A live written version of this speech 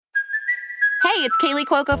Hey, it's Kaylee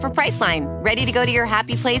Cuoco for Priceline. Ready to go to your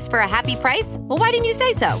happy place for a happy price? Well, why didn't you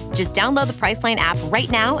say so? Just download the Priceline app right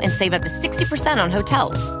now and save up to 60% on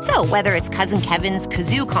hotels. So whether it's Cousin Kevin's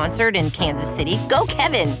Kazoo Concert in Kansas City, go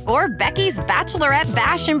Kevin, or Becky's Bachelorette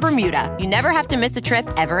Bash in Bermuda, you never have to miss a trip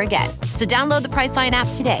ever again. So download the Priceline app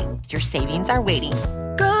today. Your savings are waiting.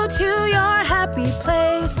 Go to your happy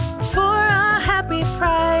place for a happy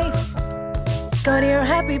price. Go to your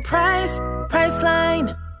happy price,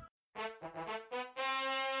 Priceline.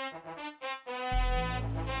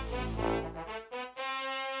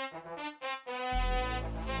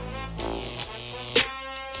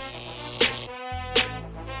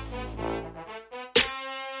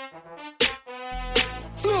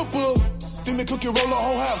 Flip up, then the cookie roll a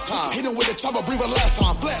whole halftime. Hit him with a chopper, breathe a last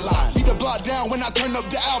time. Flatline, beat the block down when I turn up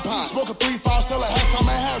the Alpine. Smoke a 3-5, sell a halftime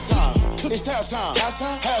at halftime. It's halftime,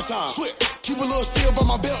 halftime. Switch, keep a little still by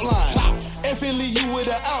my belt line. Effing leave you with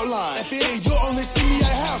an outline. And you'll only see me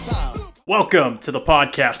at halftime. Welcome to the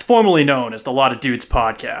podcast formerly known as the Lot of Dudes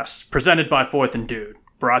Podcast, presented by Fourth and Dude,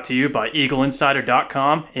 brought to you by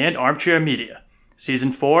EagleInsider.com and Armchair Media.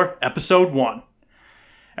 Season 4, Episode 1.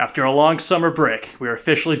 After a long summer break, we are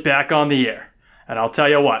officially back on the air. And I'll tell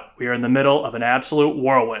you what, we are in the middle of an absolute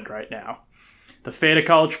whirlwind right now. The fate of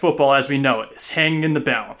college football as we know it is hanging in the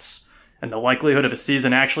balance, and the likelihood of a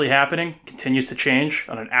season actually happening continues to change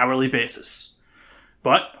on an hourly basis.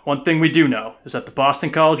 But one thing we do know is that the Boston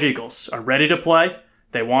College Eagles are ready to play,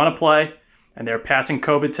 they want to play, and they're passing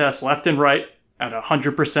COVID tests left and right at a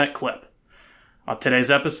 100% clip. On today's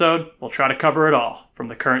episode, we'll try to cover it all, from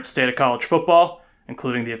the current state of college football,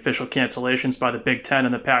 including the official cancellations by the Big Ten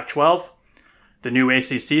and the Pac-12, the new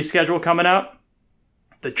ACC schedule coming out,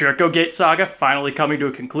 the Jerko-Gate saga finally coming to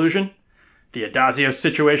a conclusion, the Adazio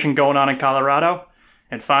situation going on in Colorado,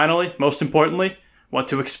 and finally, most importantly, what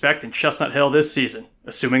to expect in Chestnut Hill this season,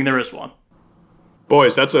 assuming there is one.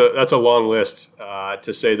 Boys, that's a long list,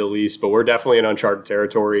 to say the least, but we're definitely in uncharted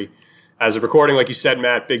territory. As of recording, like you said,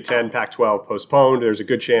 Matt, Big Ten, Pac-12 postponed. There's a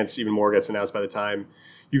good chance even more gets announced by the time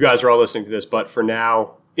you guys are all listening to this. But for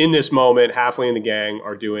now, in this moment, Halfley and the gang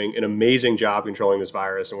are doing an amazing job controlling this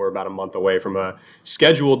virus, and we're about a month away from a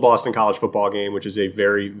scheduled Boston College football game, which is a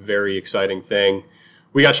very, very exciting thing.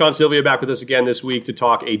 We got Sean Sylvia back with us again this week to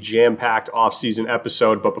talk a jam-packed off-season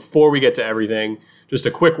episode. But before we get to everything, just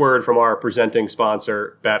a quick word from our presenting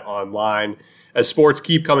sponsor, Bet Online. As sports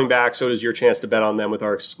keep coming back, so does your chance to bet on them with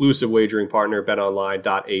our exclusive wagering partner,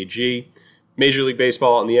 betonline.ag. Major League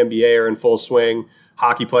Baseball and the NBA are in full swing.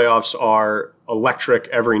 Hockey playoffs are electric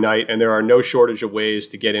every night, and there are no shortage of ways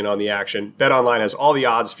to get in on the action. BetOnline has all the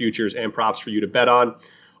odds, futures, and props for you to bet on.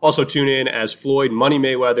 Also tune in as Floyd Money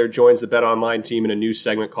Mayweather joins the BetOnline team in a new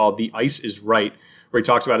segment called The Ice is Right, where he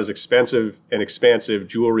talks about his expensive and expansive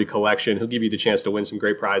jewelry collection. He'll give you the chance to win some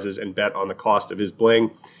great prizes and bet on the cost of his bling.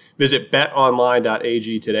 Visit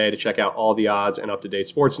betonline.ag today to check out all the odds and up-to-date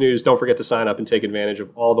sports news. Don't forget to sign up and take advantage of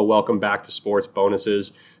all the welcome back to sports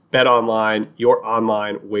bonuses. BetOnline, your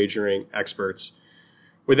online wagering experts.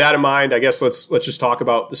 With that in mind, I guess let's just talk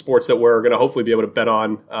about the sports that we're going to hopefully be able to bet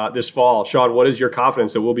on this fall. Sean, what is your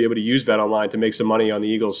confidence that we'll be able to use BetOnline to make some money on the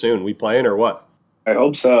Eagles soon? We playing or what? I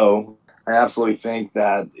hope so. I absolutely think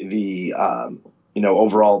that the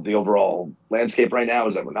overall landscape right now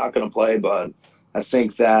is that we're not going to play, but I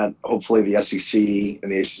think that hopefully the SEC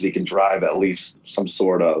and the ACC can drive at least some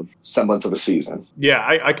sort of semblance of a season. Yeah,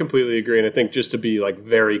 I completely agree. And I think just to be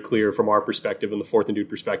very clear from our perspective and the Fourth and Dude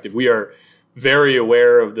perspective, we are very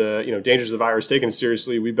aware of the dangers of the virus, taken it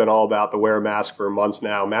seriously. We've been all about the wear a mask for months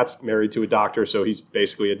now. Matt's married to a doctor, so he's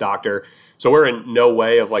basically a doctor. So we're in no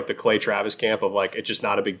way of the Clay Travis camp of it's just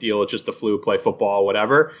not a big deal. It's just the flu, play football,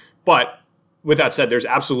 whatever. But with that said, there's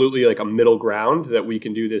absolutely a middle ground that we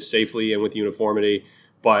can do this safely and with uniformity.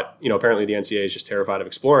 But, apparently the NCAA is just terrified of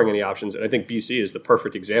exploring any options. And I think BC is the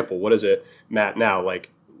perfect example. What is it, Matt, now?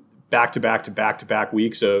 Back-to-back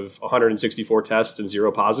weeks of 164 tests and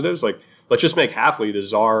 0 positives? Let's just make Halfley the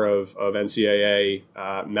czar of NCAA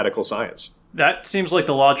medical science. That seems like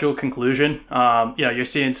the logical conclusion. You're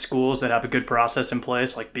seeing schools that have a good process in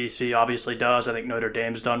place, like BC obviously does. I think Notre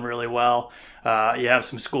Dame's done really well. You have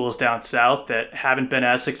some schools down south that haven't been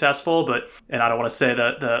as successful, and I don't want to say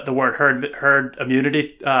the word herd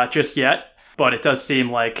immunity just yet, but it does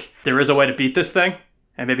seem like there is a way to beat this thing.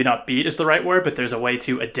 And maybe not beat is the right word, but there's a way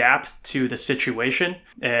to adapt to the situation.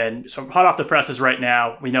 And so hot off the presses right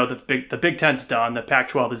now, we know that the Big Ten's done, the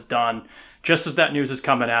Pac-12 is done. Just as that news is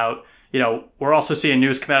coming out, we're also seeing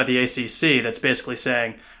news come out of the ACC that's basically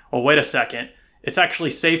saying, well, wait a second. it's actually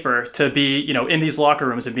safer to be, in these locker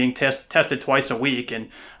rooms and being tested twice a week, and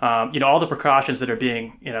all the precautions that are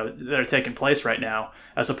being, that are taking place right now,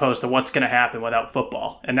 as opposed to what's going to happen without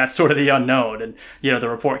football. And that's sort of the unknown. And the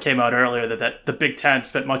report came out earlier that the Big Ten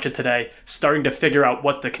spent much of today starting to figure out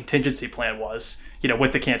what the contingency plan was,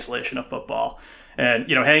 with the cancellation of football. And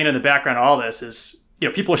hanging in the background of all this is,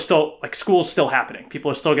 people are still, school's still happening. People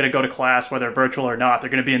are still going to go to class, whether virtual or not. They're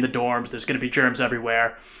going to be in the dorms. There's going to be germs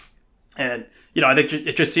everywhere. And, I think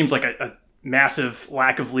it just seems like a massive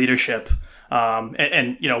lack of leadership.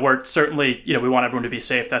 And we're certainly, we want everyone to be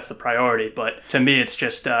safe. That's the priority. But to me, it's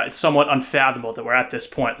just, it's somewhat unfathomable that we're at this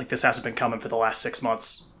point. Like, this hasn't been coming for the last 6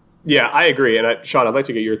 months. Yeah, I agree. And Sean, I'd like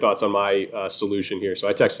to get your thoughts on my solution here. So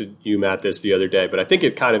I texted you, Matt, this the other day, but I think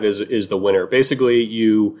it kind of is the winner. Basically,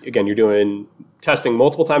 you're doing testing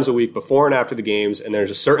multiple times a week before and after the games, and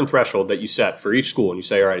there's a certain threshold that you set for each school. And you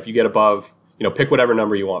say, all right, if you get above, pick whatever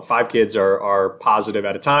number you want. 5 kids are positive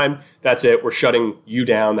at a time. That's it. We're shutting you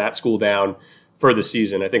down, that school down for the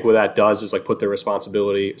season. I think what that does is put the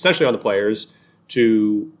responsibility essentially on the players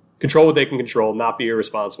to control what they can control, not be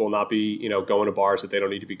irresponsible, not be, going to bars that they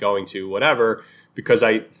don't need to be going to, whatever. Because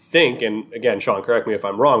I think, and again, Sean, correct me if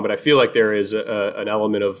I'm wrong, but I feel like there is an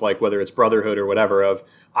element of whether it's brotherhood or whatever, of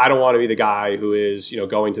I don't want to be the guy who is,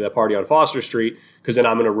 going to that party on Foster Street, because then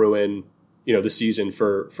I'm going to ruin, the season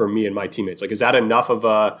for me and my teammates. Is that enough of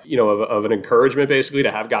of an encouragement basically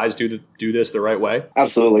to have guys do this the right way?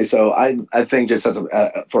 Absolutely. So I think just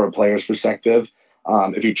for a player's perspective,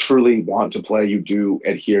 if you truly want to play, you do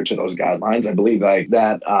adhere to those guidelines. I believe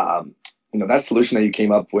that that solution that you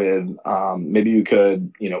came up with, maybe you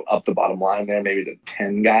could, up the bottom line there, maybe to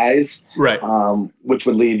 10 guys, right? Which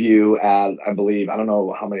would leave you at, I believe, I don't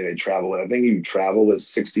know how many they travel with. I think you travel with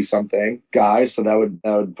 60 something guys. So that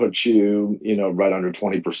would put you, right under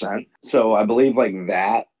 20%. So I believe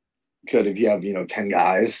that could, if you have, 10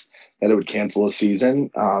 guys, that it would cancel a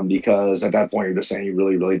season, because at that point you're just saying you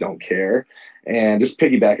really, really don't care. And just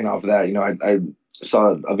piggybacking off of that, I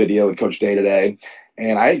saw a video with Coach Day today,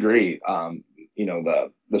 and I agree.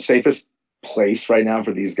 The safest place right now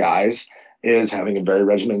for these guys is having a very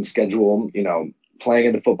regimented schedule, playing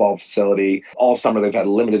in the football facility. All summer they've had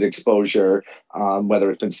limited exposure,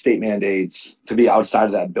 whether it's been state mandates to be outside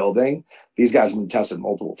of that building. These guys have been tested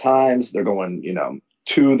multiple times. They're going,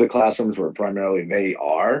 to the classrooms where primarily they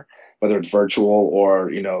are, whether it's virtual or,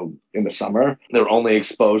 in the summer. They're only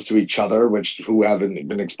exposed to each other, who haven't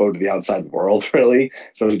been exposed to the outside world, really.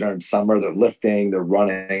 Especially during summer, they're lifting, they're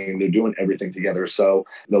running, they're doing everything together. So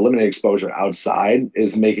the limited exposure outside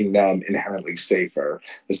is making them inherently safer,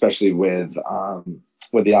 especially with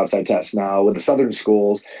the outside tests. Now, with the Southern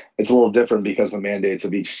schools, it's a little different because the mandates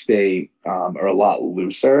of each state are a lot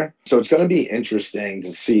looser. So it's going to be interesting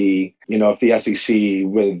to see, if the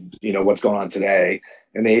SEC with, what's going on today,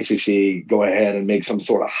 and the ACC go ahead and make some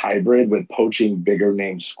sort of hybrid with poaching bigger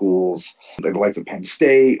name schools, like the likes of Penn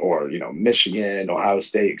State or, Michigan, Ohio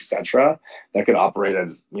State, etc., that could operate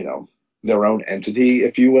as, their own entity,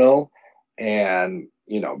 if you will. And,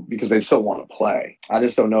 because they still want to play. I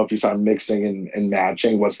just don't know if you start mixing and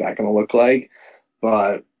matching, what's that going to look like?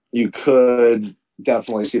 But you could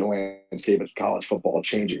definitely see the landscape of college football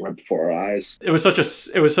changing right before our eyes. It was such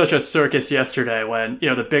a circus yesterday when,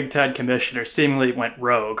 the Big Ten commissioner seemingly went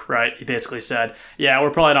rogue, right? He basically said, yeah,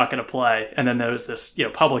 we're probably not going to play. And then there was this,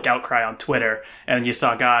 public outcry on Twitter. And you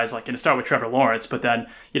saw guys like, start with Trevor Lawrence, but then,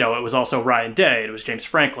 it was also Ryan Day, it was James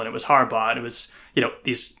Franklin, it was Harbaugh, it was,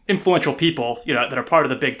 these influential people, that are part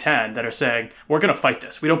of the Big Ten that are saying, we're going to fight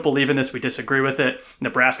this. We don't believe in this. We disagree with it.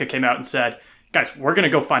 Nebraska came out and said, guys, we're going to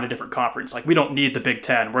go find a different conference. We don't need the Big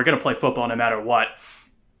Ten. We're going to play football no matter what.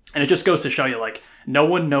 And it just goes to show you, no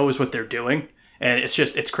one knows what they're doing. And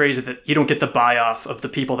it's crazy that you don't get the buy-off of the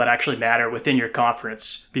people that actually matter within your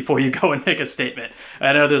conference before you go and make a statement.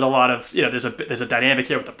 I know there's a lot of, there's a dynamic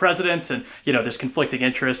here with the presidents, and, there's conflicting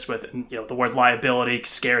interests with, the word liability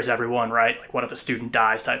scares everyone, right? What if a student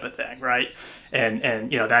dies type of thing, right? And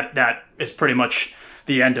that is pretty much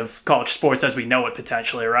the end of college sports as we know it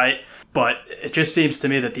potentially, right? But it just seems to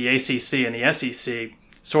me that the ACC and the SEC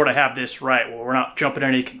sort of have this right. Well, we're not jumping to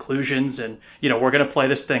any conclusions, and, we're going to play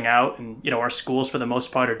this thing out, and, our schools for the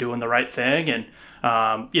most part are doing the right thing.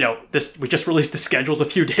 And, we just released the schedules a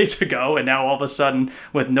few days ago, and now all of a sudden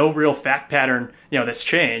with no real fact pattern, that's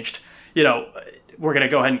changed, we're going to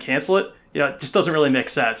go ahead and cancel it. It just doesn't really make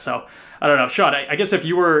sense. So I don't know, Sean, I guess if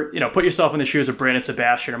you were, put yourself in the shoes of Brandon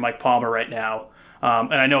Sebastian or Mike Palmer right now,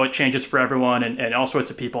 and I know it changes for everyone, and all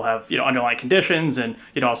sorts of people have, underlying conditions and,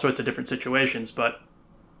 all sorts of different situations, but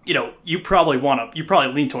you probably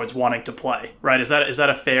lean towards wanting to play, right? Is that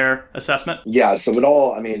a fair assessment? Yeah. So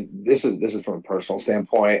this is from a personal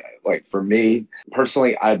standpoint. Like for me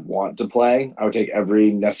personally, I'd want to play. I would take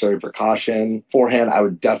every necessary precaution. Beforehand, I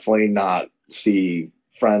would definitely not see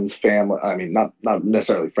friends, family. I mean, not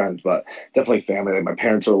necessarily friends, but definitely family. Like my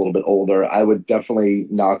parents are a little bit older. I would definitely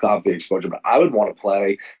knock off the exposure, but I would want to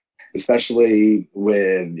play, especially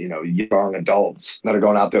with, young adults that are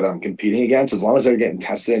going out there that I'm competing against. As long as they're getting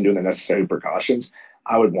tested and doing the necessary precautions,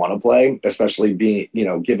 I would want to play, especially being,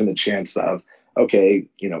 given the chance of, okay,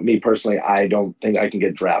 me personally, I don't think I can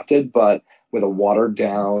get drafted, but with a watered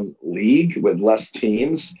down league with less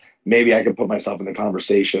teams, maybe I could put myself in the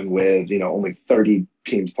conversation with, only 30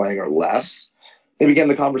 teams playing or less. Maybe get in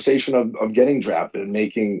the conversation of getting drafted and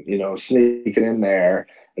making, sneaking in there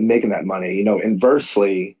and making that money.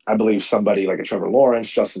 Inversely, I believe somebody like a Trevor Lawrence,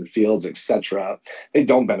 Justin Fields, etc., they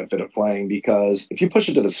don't benefit of playing, because if you push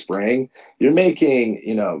it to the spring, you're making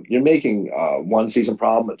one season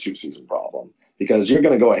problem a 2-season problem, because you're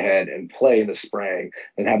going to go ahead and play in the spring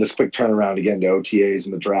and have this quick turnaround to get into OTAs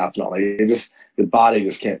and the draft and all that. Your body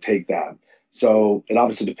just can't take that. So it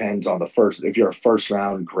obviously depends on if you're a first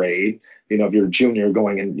round grade, if you're a junior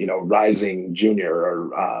going in, rising junior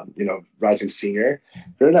or, rising senior,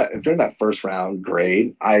 if you're in that first round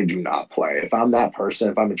grade, I do not play. If I'm that person,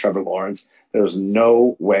 if I'm a Trevor Lawrence, there's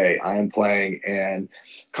no way I am playing and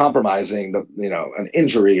compromising an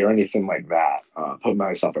injury or anything like that, putting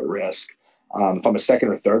myself at risk. If I'm a second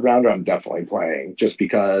or third rounder, I'm definitely playing, just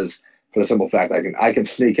because, for the simple fact I can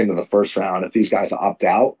sneak into the first round. If these guys opt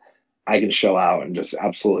out, I can show out and just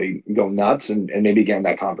absolutely go nuts and maybe get in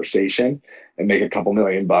that conversation and make a couple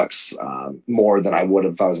 $1,000,000 more than I would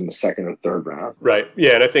if I was in the second or third round. Right.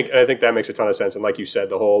 Yeah. And I think that makes a ton of sense. And like you said,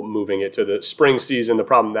 the whole moving it to the spring season, the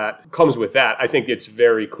problem that comes with that, I think it's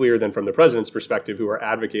very clear then from the president's perspective, who are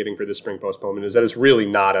advocating for the spring postponement, is that it's really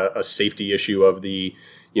not a safety issue of the,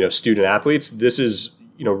 student athletes. This is,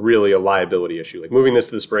 really a liability issue. Like moving this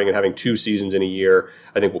to the spring and having 2 seasons in a year,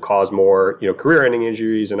 I think will cause more, career-ending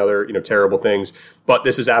injuries and other, terrible things. But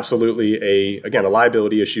this is absolutely a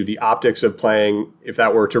liability issue. The optics of playing, if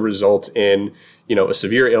that were to result in, a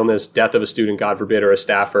severe illness, death of a student, God forbid, or a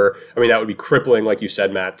staffer, that would be crippling, like you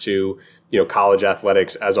said, Matt, to, college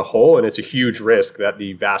athletics as a whole. And it's a huge risk that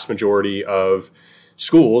the vast majority of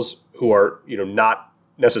schools who are, not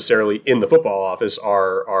necessarily in the football office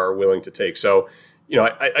are willing to take. So,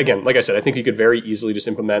 again, like I said, I think you could very easily just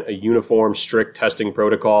implement a uniform, strict testing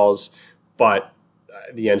protocols, but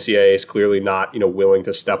the NCAA is clearly not, willing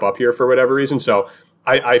to step up here for whatever reason. So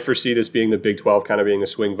I foresee this being the Big 12 kind of being the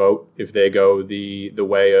swing vote. If they go the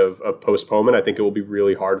way of postponement, I think it will be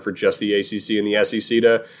really hard for just the ACC and the SEC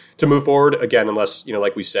to move forward. Again, unless,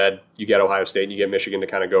 like we said, you get Ohio State and you get Michigan to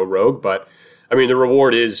kind of go rogue. But the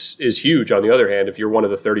reward is huge. On the other hand, if you're one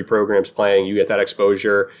of the 30 programs playing, you get that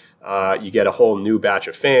exposure. You get a whole new batch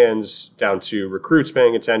of fans, down to recruits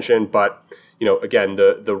paying attention. But, again,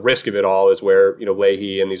 the risk of it all is where,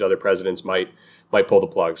 Leahy and these other presidents might pull the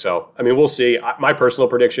plug. So, we'll see. My personal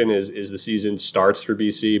prediction is the season starts for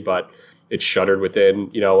BC, but it's shuttered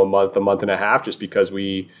within, a month and a half, just because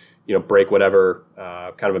we, break whatever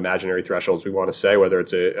kind of imaginary thresholds we want to say, whether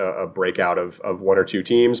it's a breakout of 1 or 2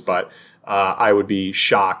 teams. But I would be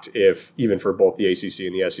shocked if, even for both the ACC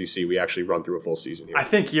and the SEC, we actually run through a full season here. I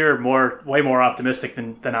think you're way more optimistic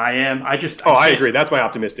than I am. I agree. That's my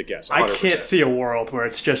optimistic guess. 100%. I can't see a world where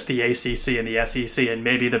it's just the ACC and the SEC and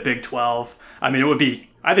maybe the Big 12. I think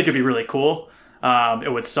it'd be really cool.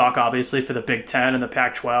 It would suck, obviously, for the Big 10 and the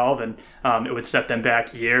Pac-12, and it would set them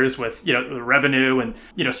back years with, the revenue and,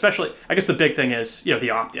 especially, I guess the big thing is,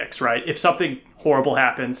 the optics, right? If something horrible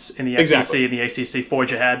happens in the SEC and the ACC,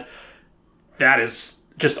 forge ahead, that is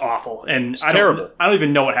just awful. And terrible. I don't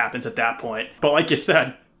even know what happens at that point. But like you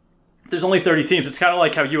said, there's only 30 teams. It's kind of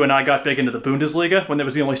like how you and I got big into the Bundesliga when there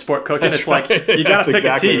was the only sport cooking. That's it's right. Like, you got to pick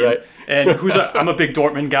a team. Right. And I'm a big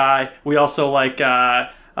Dortmund guy. We also like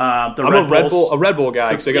I'm a Red Bull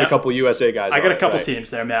guy because I got a couple USA guys. I got a couple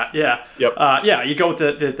teams there, Matt. Yeah. Yep. You go with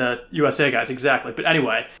the USA guys, exactly. But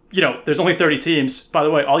anyway, there's only 30 teams. By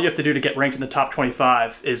the way, all you have to do to get ranked in the top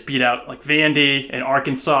 25 is beat out like Vandy and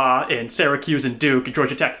Arkansas and Syracuse and Duke and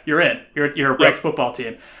Georgia Tech. You're in. You're a ranked football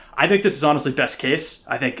team. I think this is honestly best case.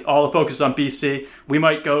 I think all the focus is on BC. We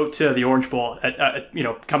might go to the Orange Bowl at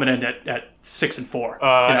coming in at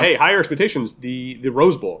 6-4. Hey, higher expectations. The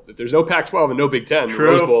Rose Bowl. If there's no Pac-12 and no Big 10, the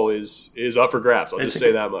Rose Bowl is up for grabs. I'll just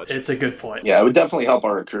say that much. It's a good point. Yeah, it would definitely help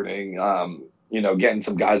our recruiting. Getting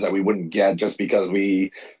some guys that we wouldn't get just because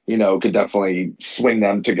we, could definitely swing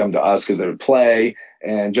them to come to us because they would play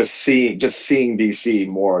And just seeing BC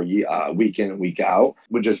more week in and week out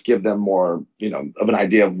would just give them more, of an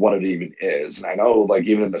idea of what it even is. And I know, like,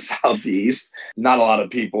 even in the Southeast, not a lot of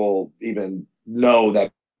people even know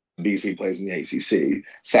that BC plays in the ACC,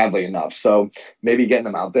 sadly enough. So maybe getting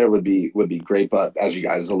them out there would be great. But as you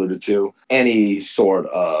guys alluded to, any sort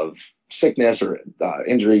of sickness or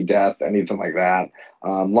injury, death, anything like that,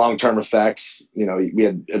 long-term effects. We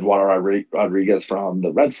had Eduardo Rodriguez from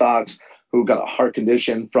the Red Sox who got a heart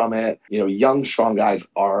condition from it. Young, strong guys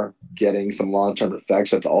are getting some long-term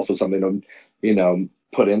effects. That's also something to,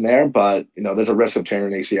 put in there. But, there's a risk of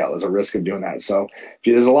tearing an ACL. There's a risk of doing that. So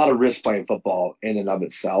there's a lot of risk playing football in and of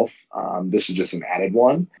itself. This is just an added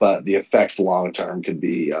one. But the effects long-term could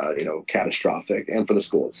be, catastrophic, and for the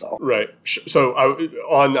school itself. Right. So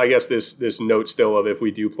on, I guess, this note still of if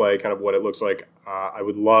we do play, kind of what it looks like, I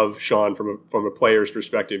would love, Sean, from a player's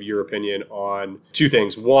perspective, your opinion on two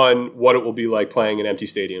things. One, what it will be like playing in empty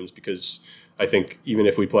stadiums, because I think even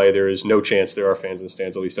if we play, there is no chance there are fans in the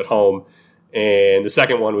stands, at least at home. And the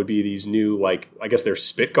second one would be these new, I guess they're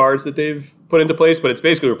spit guards that they've put into place, but it's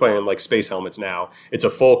basically we're playing in space helmets now. It's a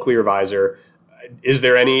full clear visor. Is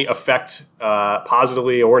there any effect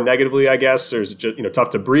positively or negatively, I guess? Or is it just, tough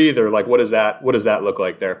to breathe, or what does that look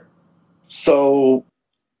like there? So,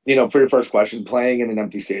 for your first question, playing in an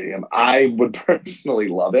empty stadium, I would personally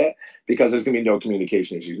love it because there's going to be no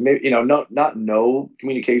communication issues. Maybe, not no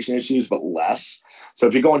communication issues, but less. So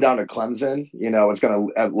if you're going down to Clemson, it's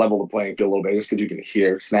going to level the playing field a little bit just because you can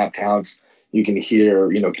hear snap counts, you can hear,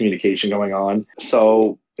 communication going on.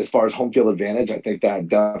 So as far as home field advantage, I think that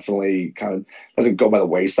definitely kind of doesn't go by the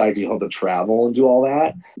wayside. You have to travel and do all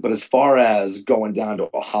that. But as far as going down to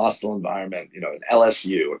a hostile environment, an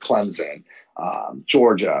LSU, a Clemson,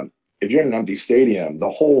 Georgia, if you're in an empty stadium, the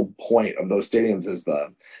whole point of those stadiums is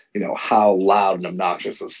how loud and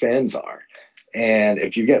obnoxious those fans are. And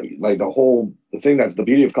if you get the thing that's the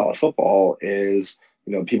beauty of college football is,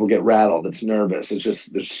 people get rattled. It's nervous. It's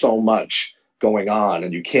just, there's so much going on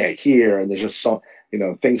and you can't hear. And there's just so,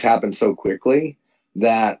 things happen so quickly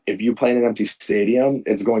that if you play in an empty stadium,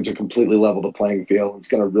 it's going to completely level the playing field. It's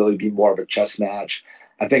going to really be more of a chess match.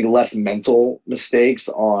 I think less mental mistakes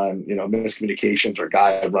on, miscommunications or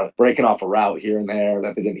guy breaking off a route here and there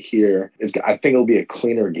that they didn't hear. I think it'll be a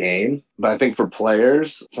cleaner game. But I think for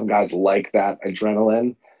players, some guys like that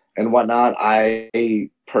adrenaline and whatnot.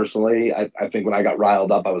 I personally think when I got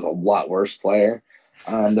riled up, I was a lot worse player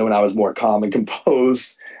than when I was more calm and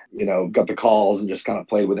composed. Got the calls and just kind of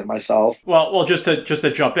played with it myself. Well, just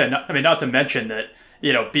to jump in. I mean, not to mention that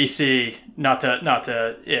BC, not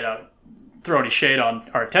to throw any shade on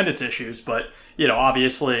our attendance issues, but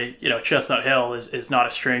obviously Chestnut Hill is not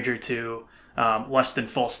a stranger to less than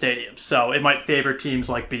full stadiums. So it might favor teams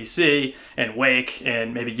like BC and Wake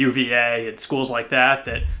and maybe UVA and schools like that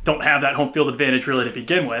don't have that home field advantage really to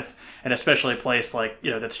begin with, and especially a place like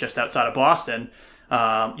that's just outside of Boston.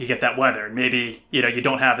 You get that weather, and maybe you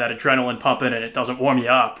don't have that adrenaline pumping and it doesn't warm you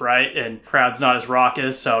up, right? And crowd's not as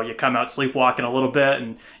raucous, so you come out sleepwalking a little bit.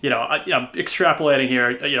 And I'm extrapolating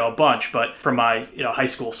here a bunch, but from my high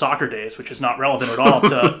school soccer days, which is not relevant at all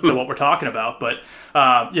to what we're talking about, but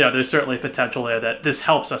there's certainly potential there that this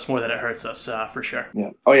helps us more than it hurts us, for sure.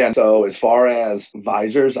 Yeah. Oh yeah. So as far as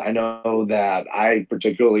visors, I know that I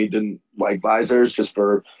particularly didn't like visors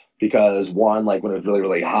because one, when it was really,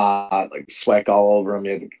 really hot, sweat all over them,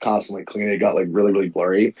 you had to constantly clean it, got really, really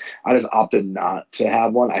blurry. I just opted not to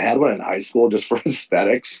have one. I had one in high school just for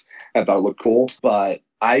aesthetics. I thought it looked cool, but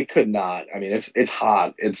I could not. I mean, it's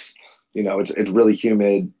hot. It's really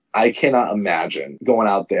humid. I cannot imagine going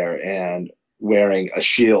out there and wearing a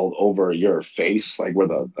shield over your face, where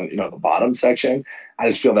the bottom section. I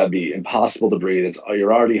just feel that'd be impossible to breathe.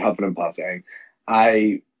 You're already huffing and puffing.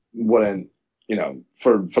 I wouldn't,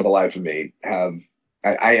 for the life of me,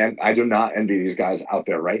 I do not envy these guys out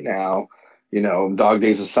there right now, dog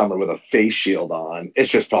days of summer with a face shield on.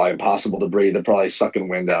 It's just probably impossible to breathe. They're probably sucking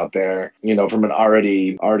wind out there, from an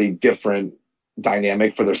already different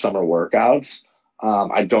dynamic for their summer workouts.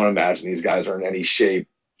 I don't imagine these guys are in any shape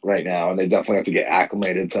right now, and they definitely have to get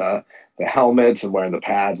acclimated to the helmets and wearing the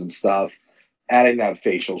pads and stuff. Adding that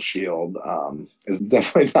facial shield is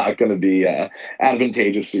definitely not going to be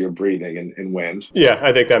advantageous to your breathing and wind. Yeah,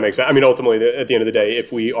 I think that makes sense. I mean, ultimately, at the end of the day,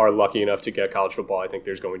 if we are lucky enough to get college football, I think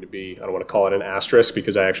there's going to be, I don't want to call it an asterisk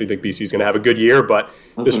because I actually think BC is going to have a good year, but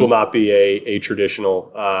this will not be a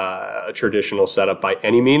traditional setup by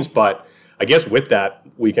any means. But I guess with that,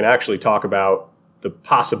 we can actually talk about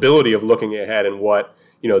possibility of looking ahead and what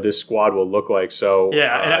this squad will look like. So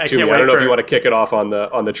yeah, and I don't know if you want to kick it off on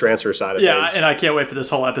the transfer side of things. Yeah, and I can't wait for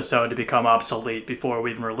this whole episode to become obsolete before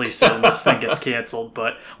we even release it and this thing gets canceled.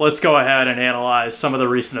 But let's go ahead and analyze some of the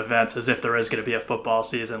recent events as if there is going to be a football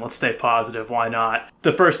season. Let's stay positive. Why not?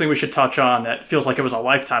 The first thing we should touch on that feels like it was a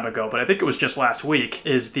lifetime ago, but I think it was just last week,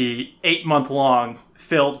 is the 8-month-long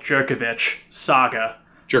Phil Jerkovich saga.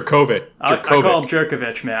 Jerkovic. I call him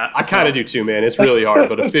Jerkovich, Matt. I kind of do too, man. It's really hard,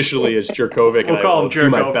 but officially it's Jerkovic. We'll call him Jerkovic do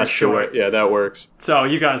my best short. to it. Yeah, that works. So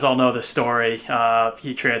you guys all know the story.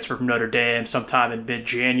 He transferred from Notre Dame sometime in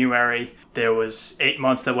mid-January. There was 8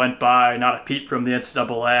 months that went by, not a peep from the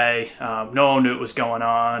NCAA. No one knew what was going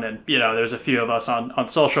on. And, there's a few of us on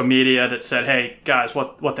social media that said, hey, guys,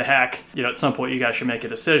 what the heck? At some point you guys should make a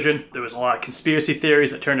decision. There was a lot of conspiracy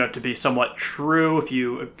theories that turned out to be somewhat true if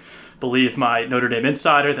you believe my Notre Dame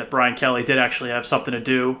insider that Brian Kelly did actually have something to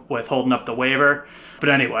do with holding up the waiver. But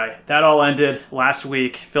anyway, that all ended last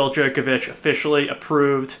week. Phil Jerkovich officially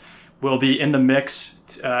approved, will be in the mix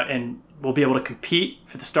and will be able to compete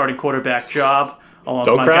for the starting quarterback job. Don't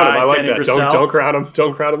crown him. I like that. Don't crown him.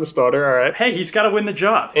 Don't crown him the starter. All right. Hey, he's got to win the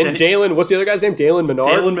job. And Dalen, what's the other guy's name? Dalen Menard?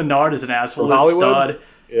 Dalen Menard is an absolute stud.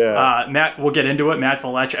 Yeah. Matt, we'll get into it. Matt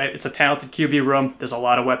Valech, it's a talented QB room. There's a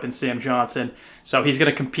lot of weapons. Sam Johnson. So he's going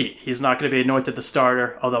to compete. He's not going to be anointed the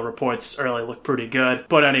starter, although reports early look pretty good.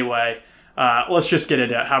 But anyway, let's just get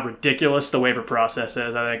into how ridiculous the waiver process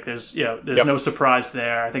is. I think there's no surprise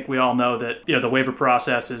there. I think we all know that the waiver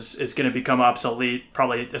process is going to become obsolete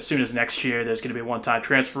probably as soon as next year. There's going to be a one-time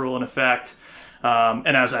transfer rule in effect.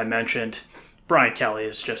 And as I mentioned, Brian Kelly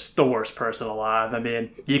is just the worst person alive. I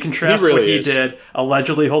mean, you contrast what he did,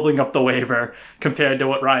 allegedly holding up the waiver, compared to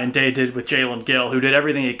what Ryan Day did with Jalen Gill, who did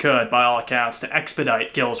everything he could, by all accounts, to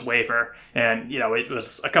expedite Gill's waiver. And, it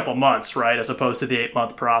was a couple months, right, as opposed to the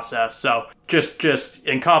 8-month process. So just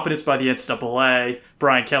incompetence by the NCAA,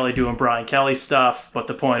 Brian Kelly doing Brian Kelly stuff. But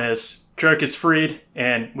the point is, Jerk is freed,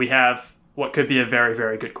 and we have what could be a very,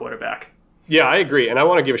 very good quarterback. Yeah, I agree. And I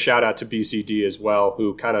want to give a shout out to BCD as well,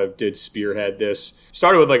 who kind of did spearhead this.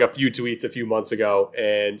 Started with like a few tweets a few months ago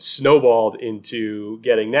and snowballed into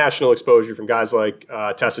getting national exposure from guys like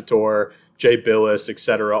Tessitore, Jay Billis,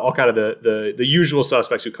 etc. All kind of the usual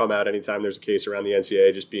suspects who come out anytime there's a case around the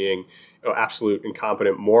NCAA just being absolute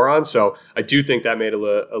incompetent morons. So I do think that made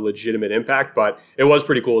a legitimate impact, but it was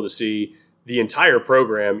pretty cool to see the entire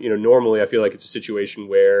program. Normally I feel like it's a situation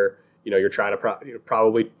where you're trying to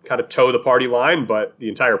probably kind of toe the party line, but the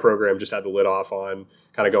entire program just had the lid off on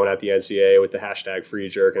kind of going at the NCAA with the hashtag free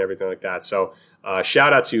jerk and everything like that. So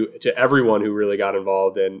shout out to everyone who really got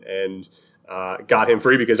involved and got him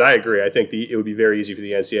free, because I agree. I think it would be very easy for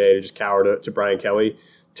the NCAA to just cower to Brian Kelly.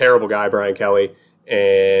 Terrible guy, Brian Kelly.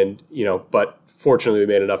 And, but fortunately we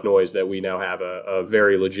made enough noise that we now have a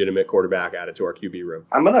very legitimate quarterback added to our QB room.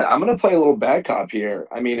 I'm gonna play a little bad cop here.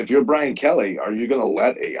 I mean, if you're Brian Kelly, are you gonna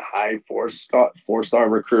let a high four-star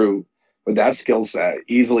recruit with that skill set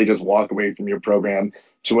easily just walk away from your program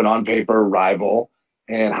to an on-paper rival?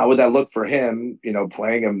 And how would that look for him,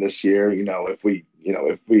 playing him this year, if we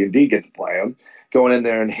indeed get to play him, going in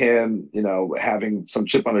there and him, having some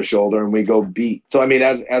chip on his shoulder and we go beat. So, I mean,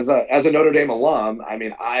 as a Notre Dame alum, I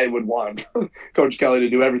mean, I would want Coach Kelly to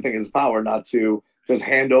do everything in his power not to just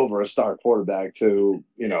hand over a star quarterback to,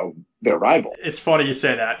 their rival. It's funny you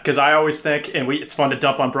say that, because I always think, and it's fun to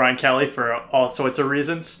dump on Brian Kelly for all sorts of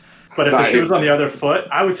reasons. But if the shoe was on the other foot,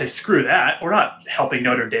 I would say, screw that. We're not helping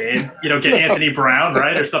Notre Dame, get Anthony Brown,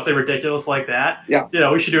 right? Or something ridiculous like that. Yeah.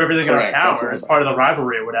 We should do everything in our power as part of the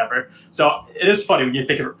rivalry or whatever. So it is funny when you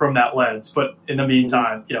think of it from that lens. But in the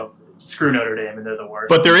meantime, screw Notre Dame and they're the worst.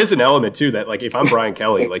 But there is an element, too, that, like, if I'm Brian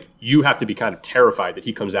Kelly, like, you have to be kind of terrified that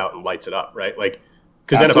he comes out and lights it up, right? Like,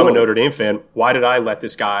 because then if I'm a Notre Dame fan, why did I let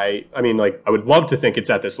this guy – I mean, like, I would love to think it's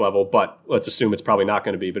at this level, but let's assume it's probably not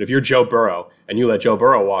going to be. But if you're Joe Burrow and you let Joe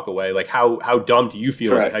Burrow walk away, like, how dumb do you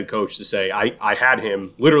feel as a head coach to say, I had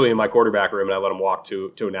him literally in my quarterback room and I let him walk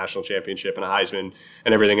to a national championship and a Heisman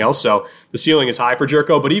and everything else? So the ceiling is high for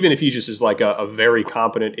Jerko, but even if he just is like a very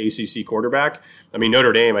competent ACC quarterback, I mean,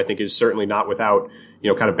 Notre Dame, I think, is certainly not without –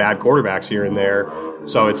 kind of bad quarterbacks here and there.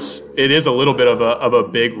 So it is a little bit of a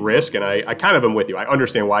big risk, and I kind of am with you. I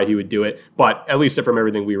understand why he would do it, but at least from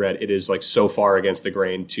everything we read, it is like so far against the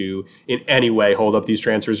grain to in any way hold up these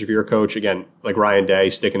transfers if you're a coach. Again, like Ryan Day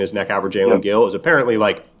sticking his neck out for Jalen Gill is apparently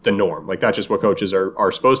like the norm. Like that's just what coaches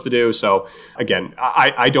are supposed to do. So again,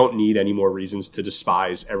 I don't need any more reasons to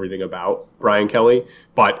despise everything about Brian Kelly,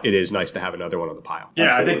 but it is nice to have another one on the pile.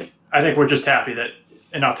 Yeah, I think we're just happy that,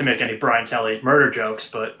 and not to make any Brian Kelly murder jokes,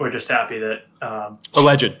 but we're just happy that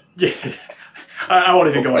alleged. Yeah, I won't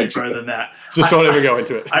even go any further than that. Just don't even go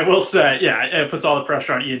into it. I will say, it puts all the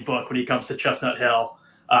pressure on Ian Book when he comes to Chestnut Hill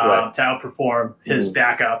to outperform his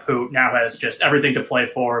backup, who now has just everything to play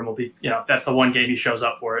for, and will be, if that's the one game he shows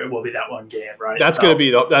up for, it will be that one game, right? That's going to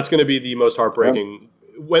be the most heartbreaking.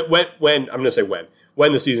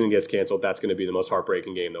 When the season gets canceled, that's going to be the most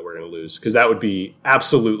heartbreaking game that we're going to lose, because that would be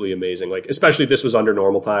absolutely amazing. Like, especially if this was under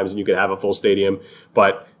normal times and you could have a full stadium,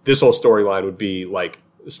 but this whole storyline would be like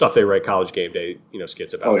stuff they write College Game Day,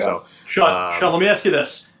 skits about. So, Sean, let me ask you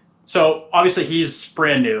this. So obviously he's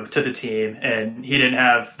brand new to the team, and he didn't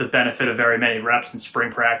have the benefit of very many reps in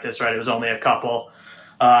spring practice, right? It was only a couple.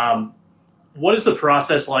 What is the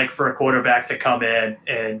process like for a quarterback to come in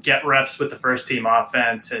and get reps with the first team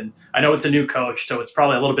offense? And I know it's a new coach, so it's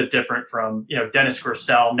probably a little bit different from, Dennis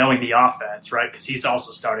Grissel knowing the offense, right? Because he's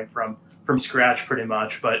also starting from scratch pretty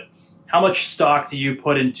much. But how much stock do you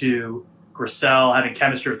put into Grissel having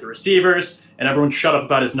chemistry with the receivers? And everyone shut up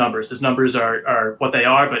about his numbers. His numbers are what they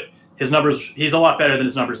are, but his numbers, he's a lot better than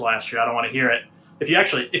his numbers last year. I don't want to hear it.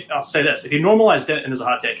 I'll say this, if you normalize, and this is a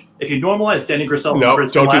hot take, if you normalize Denny Grissel's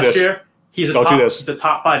numbers from last year, he's a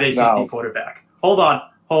top 5 ACC quarterback. Hold on.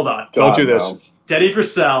 Don't do this. Denny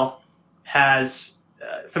Grissel has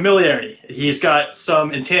familiarity. He's got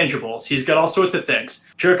some intangibles. He's got all sorts of things.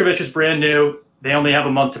 Jerkovich is brand new. They only have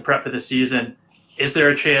a month to prep for the season. Is there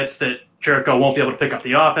a chance that Jericho won't be able to pick up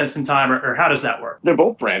the offense in time, or how does that work? They're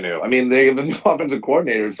both brand new. I mean, they have a new offensive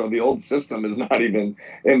coordinator, so the old system is not even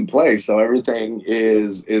in place. So everything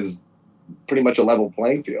is pretty much a level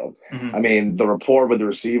playing field. Mm-hmm. I mean, the rapport with the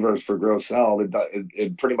receivers for Grissel,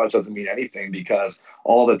 it pretty much doesn't mean anything, because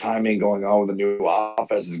all the timing going on with the new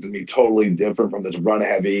offense is going to be totally different from this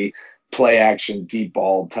run-heavy, play-action, deep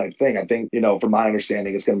ball type thing. I think, from my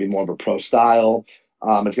understanding, it's going to be more of a pro style.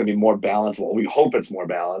 It's going to be more balanced. Well, we hope it's more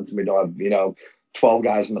balanced. We don't have, 12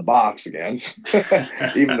 guys in the box again,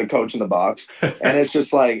 even the coach in the box. And it's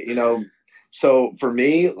just like, so for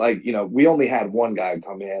me, we only had one guy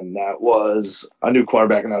come in that was a new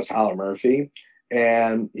quarterback, and that was Tyler Murphy.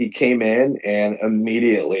 And he came in and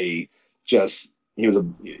immediately he was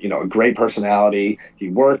a great personality. He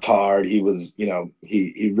worked hard. He was,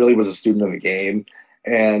 he really was a student of the game,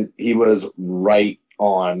 and he was right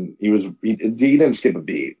on. He didn't skip a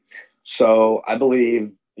beat. So I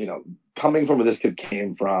believe, coming from where this kid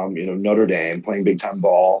came from, Notre Dame, playing Big Ten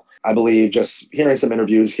ball, I believe just hearing some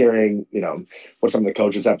interviews, hearing, what some of the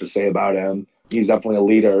coaches have to say about him, he's definitely a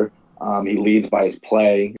leader. He leads by his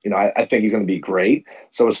play. I think he's going to be great.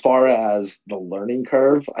 So as far as the learning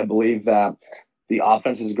curve, I believe that the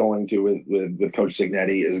offense is going to, with Coach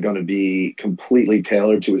Signetti, is going to be completely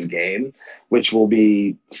tailored to his game, which will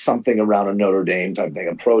be something around a Notre Dame type thing,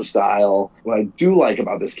 a pro style. What I do like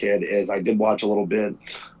about this kid is I did watch a little bit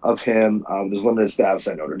of him. There's limited staffs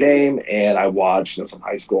at Notre Dame, and I watched some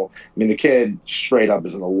high school. I mean, the kid straight up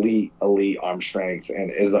is an elite arm strength,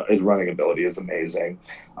 and his running ability is amazing.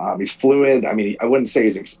 He's fluid. I mean, I wouldn't say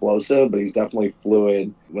he's explosive, but he's definitely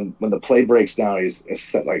fluid. When the play breaks down, he's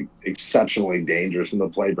exceptionally dangerous when the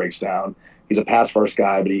play breaks down. He's a pass-first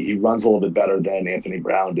guy, but he runs a little bit better than Anthony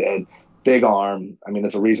Brown did. Big arm. I mean,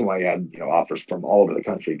 that's a reason why he had offers from all over the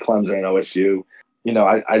country, Clemson, OSU.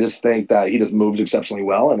 I just think that he just moves exceptionally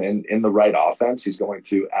well, and in the right offense, he's going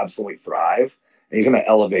to absolutely thrive, and he's going to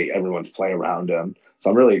elevate everyone's play around him. So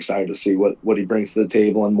I'm really excited to see what he brings to the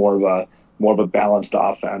table, and more of a balanced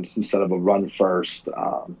offense instead of a run first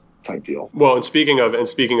type deal. Well, and speaking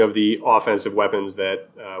of the offensive weapons that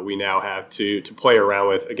we now have to play around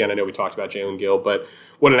with, again, I know we talked about Jalen Gill, but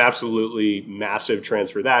what an absolutely massive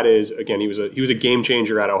transfer that is. Again, he was a game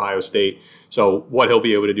changer at Ohio State. So what he'll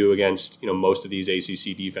be able to do against most of these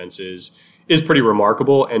ACC defenses is pretty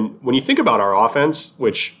remarkable. And when you think about our offense,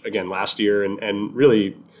 which again last year and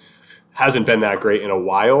really hasn't been that great in a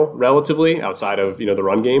while, relatively outside of the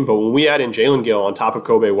run game, but when we add in Jalen Gill on top of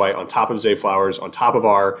Kobe White, on top of Zay Flowers, on top of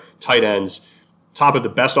our tight ends, top of the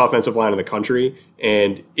best offensive line in the country,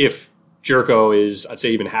 and if Jerko is, I'd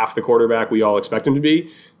say, even half the quarterback we all expect him to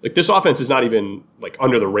be, this offense is not even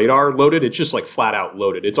under the radar loaded. It's just flat out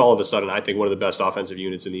loaded. It's all of a sudden, I think, one of the best offensive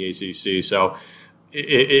units in the ACC. So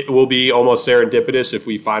it will be almost serendipitous if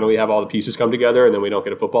we finally have all the pieces come together and then we don't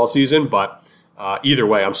get a football season. But either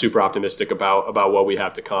way, I'm super optimistic about what we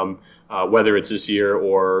have to come, whether it's this year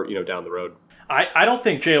or down the road. I don't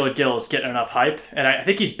think Jalen Gill is getting enough hype, and I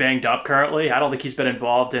think he's banged up currently. I don't think he's been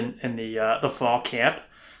involved in the fall camp.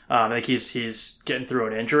 I think he's getting through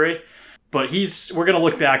an injury. But we're going to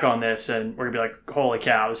look back on this and we're going to be like, holy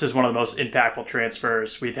cow, this is one of the most impactful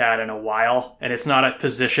transfers we've had in a while. And it's not a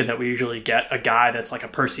position that we usually get a guy that's like a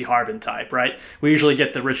Percy Harvin type, right? We usually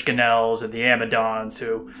get the Rich Gannells and the Amadons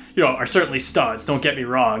who, are certainly studs, don't get me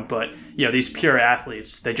wrong. But, these pure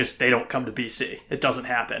athletes, they don't come to BC. It doesn't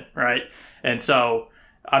happen, right? And so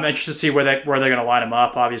I'm interested to see where they're going to line him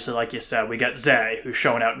up. Obviously, like you said, we got Zay, who's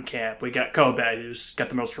showing out in camp. We got Kobe, who's got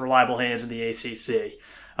the most reliable hands in the ACC.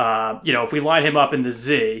 If we line him up in the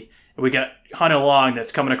Z, we got Hunter Long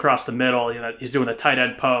that's coming across the middle. He's doing the tight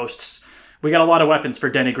end posts. We got a lot of weapons for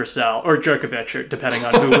Denny Grissel or Jerkovic, depending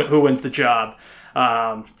on who wins the job.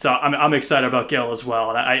 So I'm excited about Gill as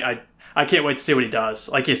well, and I can't wait to see what he does.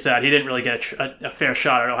 Like you said, he didn't really get a fair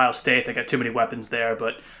shot at Ohio State. They got too many weapons there,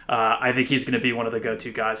 but I think he's going to be one of the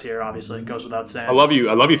go-to guys here. Obviously, it goes without saying. I love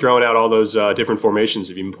you throwing out all those different formations.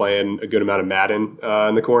 Have you been playing a good amount of Madden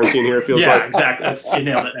in the quarantine here? It feels like exactly. You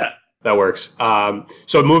nailed it. Yeah. That works.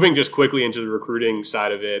 So moving just quickly into the recruiting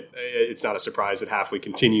side of it, it's not a surprise that Hafley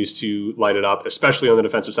continues to light it up, especially on the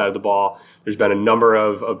defensive side of the ball. There's been a number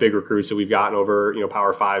of big recruits that we've gotten over,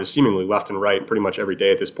 Power Five, seemingly left and right pretty much every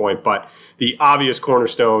day at this point. But the obvious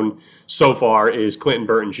cornerstone so far is Clinton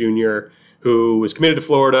Burton Jr., who was committed to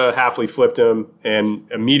Florida. Hafley flipped him, and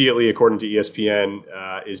immediately, according to ESPN,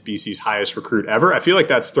 is BC's highest recruit ever. I feel like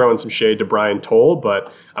that's throwing some shade to Brian Toll,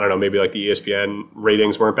 but I don't know, maybe like the ESPN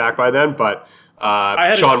ratings weren't back by then. But I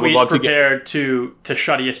had Sean a tweet would love prepared to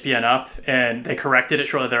shut ESPN up, and they corrected it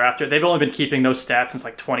shortly thereafter. They've only been keeping those stats since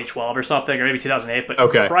like 2012 or something, or maybe 2008. But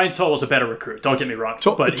okay. Brian Toll was a better recruit. Don't get me wrong.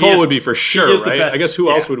 Toll would be for sure, right? I guess who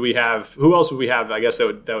else would we have? Who else would we have? I guess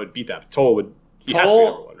that would beat that. Toll would. He has to be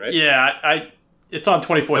number one, right? Yeah, it's on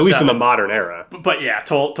 24/7. At least in the modern era. But yeah,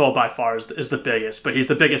 Toll by far is the biggest. But he's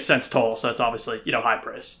the biggest since Toll, so it's obviously high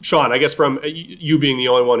praise. Sean, I guess from you being the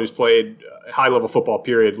only one who's played high level football,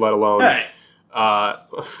 period, let alone. Hey.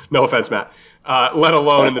 No offense, Matt. Let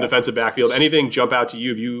alone in the defensive backfield. Anything jump out to you?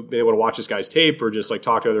 Have you been able to watch this guy's tape or just like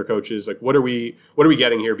talk to other coaches? Like, what are we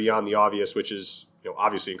getting here beyond the obvious, which is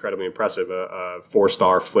obviously incredibly impressive, a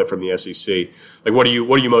 4-star flip from the SEC. Like, what are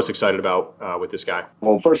you most excited about with this guy?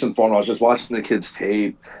 Well, first and foremost, just watching the kid's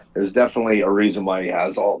tape, there's definitely a reason why he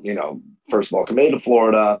has all, first of all, committed to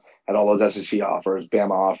Florida, had all those SEC offers,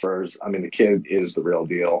 Bama offers. I mean, the kid is the real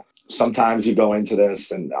deal. Sometimes you go into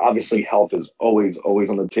this, and obviously health is always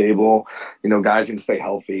on the table. Guys can stay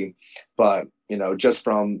healthy, but, just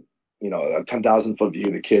from a 10,000-foot view,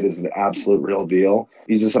 the kid is an absolute real deal.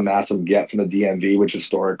 He's just a massive get from the DMV, which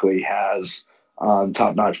historically has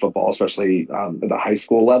top-notch football, especially at the high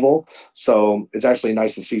school level. So it's actually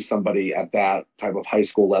nice to see somebody at that type of high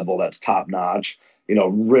school level that's top-notch,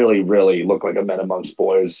 really, really look like a man amongst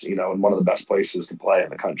boys, in one of the best places to play in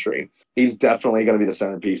the country. He's definitely going to be the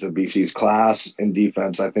centerpiece of BC's class in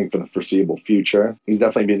defense, I think, for the foreseeable future. He's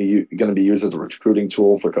definitely going to be used as a recruiting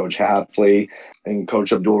tool for Coach Hafley and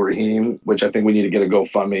Coach Abdul Rahim, which I think we need to get a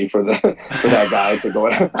GoFundMe for that guy to go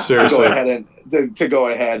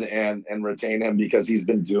ahead and retain him, because he's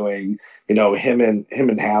been doing, him and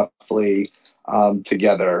Hafley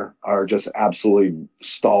together are just absolutely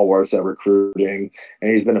stalwarts at recruiting,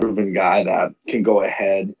 and he's been a proven guy that can go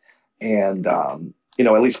ahead and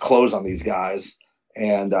at least close on these guys,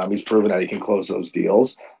 and he's proven that he can close those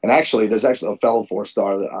deals. And actually, there's a fellow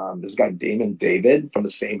 4-star, this guy Damon David from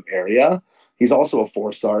the same area. He's also a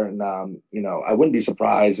 4-star, and I wouldn't be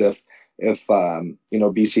surprised if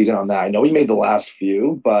BC's in on that. I know he made the last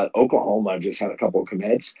few, but Oklahoma just had a couple of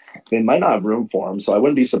commits. They might not have room for him, so I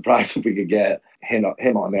wouldn't be surprised if we could get him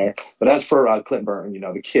on there. But as for Clinton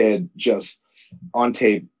Burton, the kid just on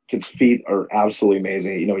tape, his feet are absolutely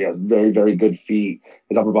amazing. He has very, very good feet.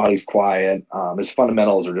 His upper body's quiet. His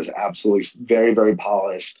fundamentals are just absolutely very, very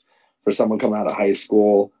polished for someone coming out of high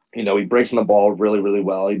school. He breaks on the ball really, really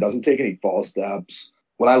well. He doesn't take any false steps.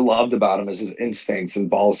 What I loved about him is his instincts and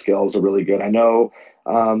ball skills are really good. I know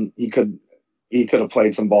he could have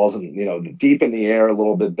played some balls in, deep in the air a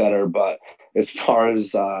little bit better, but as far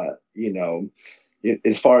as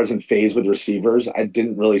in phase with receivers, I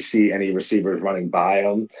didn't really see any receivers running by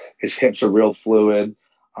him. His hips are real fluid.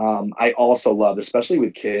 I also love, especially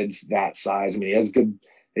with kids that size. I mean,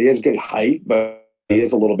 he has good height, but he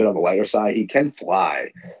is a little bit on the lighter side. He can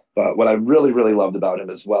fly. But what I really, really loved about him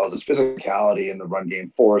as well is his physicality in the run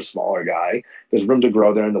game for a smaller guy. There's room to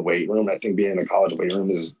grow there in the weight room. I think being in a college weight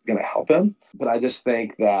room is going to help him. But I just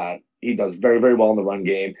think that he does very, very well in the run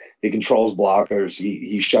game. He controls blockers.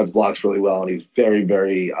 He sheds blocks really well, and he's very,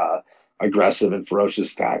 very aggressive and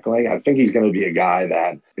ferocious tackling. I think he's going to be a guy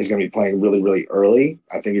that is going to be playing really, really early.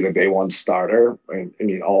 I think he's a day one starter. I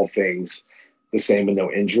mean, all things the same with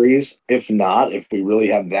no injuries. If not, if we really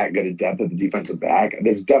have that good a depth at the defensive back,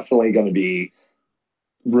 there's definitely going to be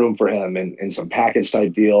room for him in some package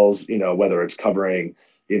type deals, whether it's covering,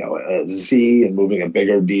 a Z and moving a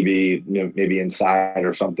bigger DB, maybe inside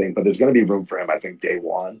or something. But there's going to be room for him, I think, day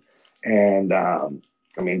one. And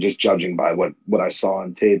just judging by what I saw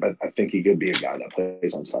on tape, I think he could be a guy that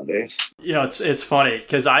plays on Sundays. It's funny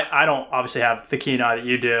because I don't obviously have the keen eye that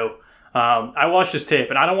you do. I watched his tape,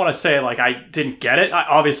 and I don't want to say like I didn't get it.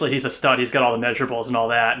 Obviously, he's a stud. He's got all the measurables and all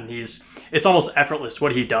that, and it's almost effortless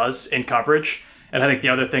what he does in coverage. And I think the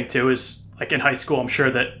other thing too is like in high school, I'm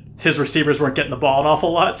sure that his receivers weren't getting the ball an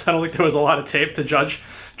awful lot, so I don't think there was a lot of tape to judge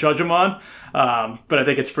him on. But I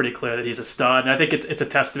think it's pretty clear that he's a stud, and I think it's a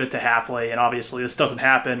testament to Hafley. And obviously, this doesn't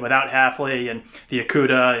happen without Hafley and the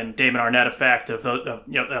Okudah and Damon Arnett effect of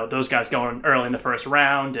those guys going early in the first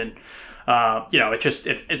round, and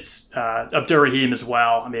it's Abdurrahim as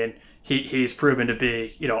well. I mean, he's proven to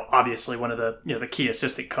be obviously one of the key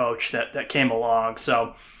assistant coach that came along.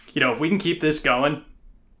 So if we can keep this going,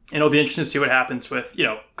 it'll be interesting to see what happens with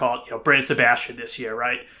Brandon Sebastian this year,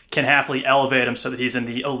 right? Can Hafley elevate him so that he's in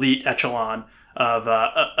the elite echelon of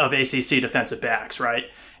ACC defensive backs, right?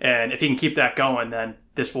 And if he can keep that going, then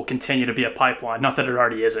this will continue to be a pipeline. Not that it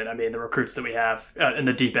already isn't. I mean, the recruits that we have in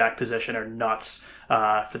the deep back position are nuts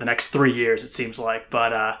for the next 3 years, it seems like.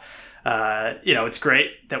 But it's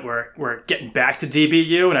great that we're getting back to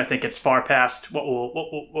DBU, and I think it's far past what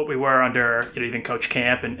we were under even Coach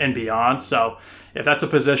Camp and beyond. So if that's a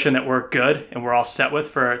position that we're good and we're all set with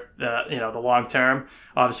for the long term,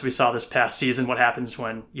 obviously we saw this past season what happens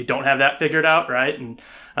when you don't have that figured out, right? And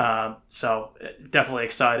so definitely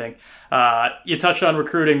exciting. You touched on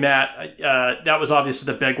recruiting, Matt. That was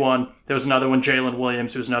obviously the big one. There was another one, Jalen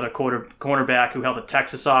Williams, who was another cornerback who held a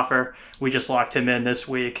Texas offer. We just locked him in this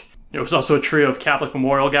week. There was also a trio of Catholic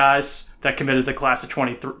Memorial guys that committed to the class of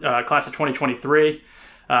 2023.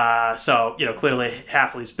 So clearly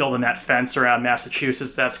Hafley's building that fence around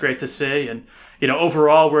Massachusetts. That's great to see. And,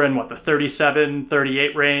 overall we're in the 37,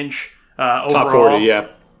 38 range overall. Top 40, yeah.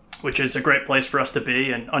 Which is a great place for us to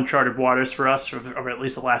be and uncharted waters for us over at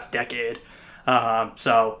least the last decade.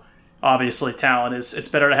 So obviously talent it's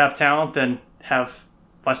better to have talent than have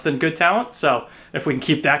less than good talent. So if we can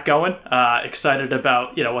keep that going, excited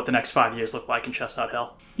about, what the next 5 years look like in Chestnut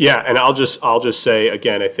Hill. Yeah. And I'll just say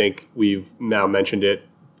again, I think we've now mentioned it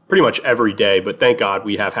pretty much every day, but thank God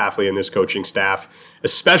we have Hafley in this coaching staff,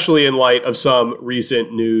 especially in light of some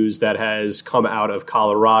recent news that has come out of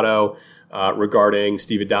Colorado regarding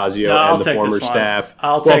Steve Adazio and the former staff.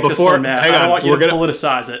 I'll take this one, Matt. I don't want you to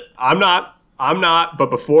politicize it. I'm not.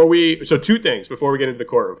 But so two things before we get into the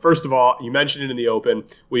courtroom. First of all, you mentioned it in the open.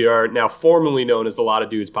 We are now formally known as the Lot of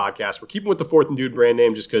Dudes podcast. We're keeping with the Fourth and Dude brand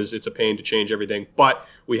name just because it's a pain to change everything. But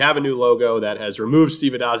we have a new logo that has removed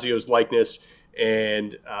Steve Adazio's likeness.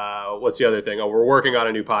 And what's the other thing? We're working on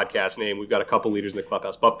a new podcast name. We've got a couple leaders in the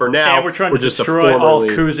clubhouse. But for now, and we're trying to destroy all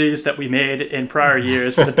koozies that we made in prior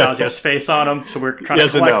years with Adazio's face on them. So we're trying to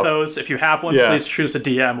collect those. If you have one, please shoot us a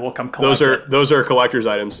DM. We'll come collect it. Those are collector's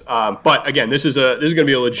items. But again, this is going to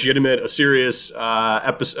be a legitimate, a serious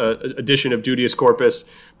edition of Dudious Corpus.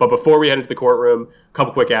 But before we head into the courtroom, a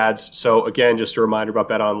couple quick ads. So again, just a reminder about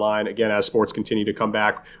Bet Online. Again, as sports continue to come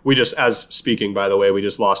back, by the way, we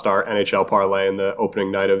just lost our NHL parlay in the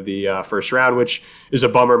opening night of the first round, which is a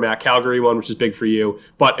bummer. Matt, Calgary one, which is big for you.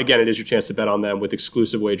 But again, it is your chance to bet on them with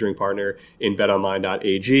exclusive wagering partner in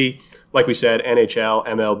betonline.ag. Like we said, NHL,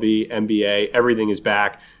 MLB, NBA, everything is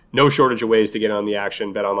back. No shortage of ways to get on the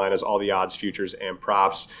action. BetOnline has all the odds, futures, and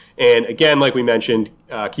props. And again, like we mentioned,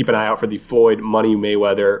 keep an eye out for the Floyd Money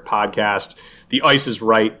Mayweather podcast. The ice is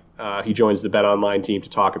right. He joins the BetOnline team to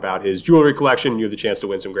talk about his jewelry collection. You have the chance to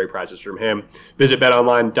win some great prizes from him. Visit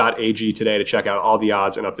betonline.ag today to check out all the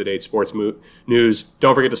odds and up-to-date sports news.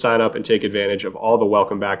 Don't forget to sign up and take advantage of all the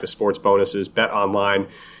welcome back to sports bonuses. BetOnline,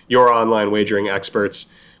 your online wagering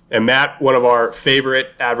experts. And Matt, one of our favorite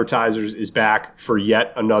advertisers, is back for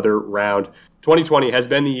yet another round. 2020 has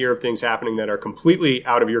been the year of things happening that are completely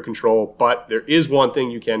out of your control, but there is one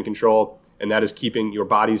thing you can control, and that is keeping your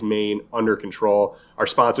body's mane under control. Our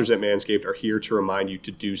sponsors at Manscaped are here to remind you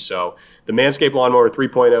to do so. The Manscaped Lawnmower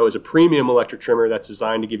 3.0 is a premium electric trimmer that's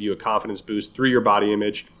designed to give you a confidence boost through your body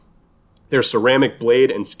image. Their ceramic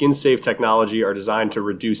blade and skin-safe technology are designed to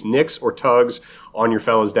reduce nicks or tugs on your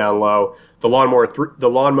fellas down low. The Lawnmower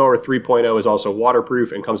 3.0 is also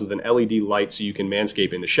waterproof and comes with an LED light so you can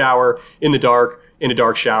manscape in the shower, in the dark, in a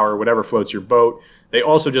dark shower, whatever floats your boat. They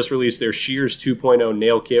also just released their Shears 2.0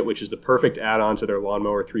 nail kit, which is the perfect add-on to their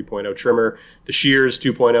Lawnmower 3.0 trimmer. The Shears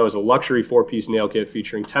 2.0 is a luxury 4-piece nail kit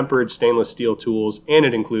featuring tempered stainless steel tools, and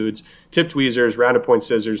it includes tip tweezers, rounded point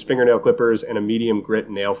scissors, fingernail clippers, and a medium grit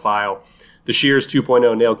nail file. The Shears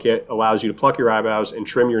 2.0 nail kit allows you to pluck your eyebrows and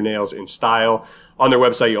trim your nails in style. On their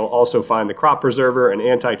website, you'll also find the crop preserver, an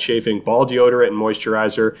anti-chafing ball deodorant and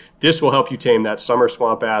moisturizer. This will help you tame that summer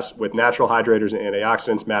swamp ass with natural hydrators and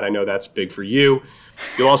antioxidants. Matt, I know that's big for you.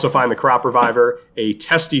 You'll also find the crop reviver, a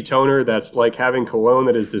testy toner that's like having cologne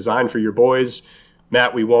that is designed for your boys.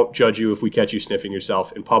 Matt, we won't judge you if we catch you sniffing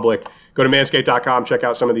yourself in public. Go to manscaped.com, check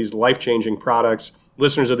out some of these life-changing products.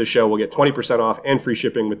 Listeners of the show will get 20% off and free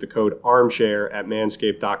shipping with the code armchair at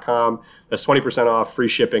manscaped.com. That's 20% off, free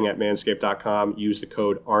shipping at manscaped.com. Use the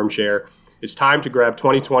code armchair. It's time to grab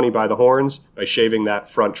 2020 by the horns by shaving that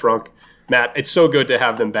front trunk. Matt, it's so good to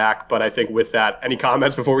have them back, but I think with that, any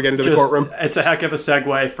comments before we get into the courtroom? It's a heck of a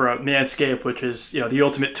segue for Manscaped, which is the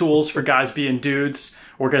ultimate tools for guys being dudes.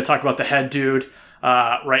 We're going to talk about the head dude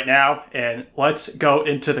right now, and let's go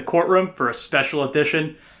into the courtroom for a special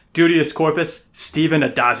edition, Dudius Corpus Stephen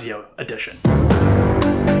Adazio edition.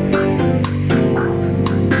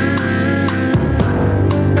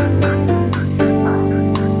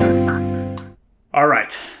 All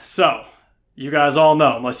right, so you guys all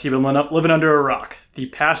know, unless you've been living under a rock, the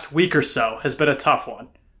past week or so has been a tough one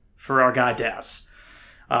for our guy Daz.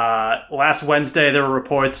 Last Wednesday, there were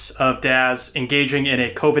reports of Daz engaging in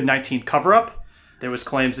a COVID-19 cover-up. There was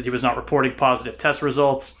claims that he was not reporting positive test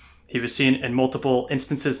results. He was seen in multiple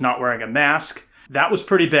instances not wearing a mask. That was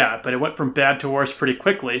pretty bad, but it went from bad to worse pretty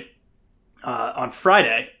quickly on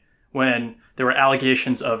Friday when there were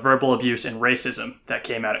allegations of verbal abuse and racism that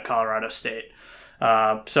came out at Colorado State.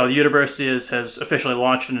 So the university has officially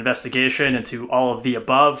launched an investigation into all of the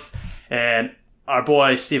above, and our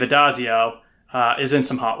boy Steve Adazio is in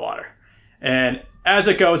some hot water. And as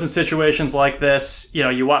it goes in situations like this, you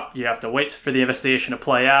have to wait for the investigation to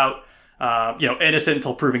play out. Innocent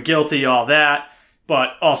until proven guilty, all that.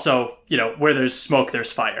 But also, where there's smoke,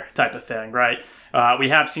 there's fire type of thing, right? We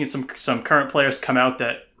have seen some current players come out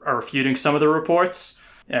that are refuting some of the reports.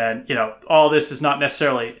 And, all this is not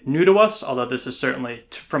necessarily new to us, although this is certainly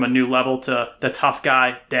from a new level to the tough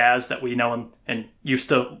guy, Daz, that we know and used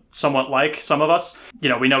to somewhat like, some of us.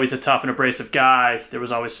 We know he's a tough and abrasive guy. There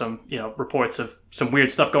was always some, reports of some weird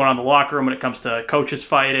stuff going on in the locker room when it comes to coaches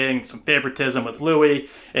fighting, some favoritism with Louis,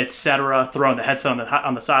 etc., throwing the headset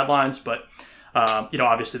on the sidelines. But,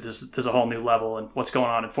 obviously there's a whole new level, and what's going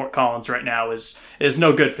on in Fort Collins right now is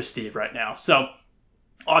no good for Steve right now. So,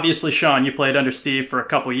 obviously, Sean, you played under Steve for a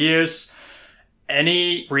couple years.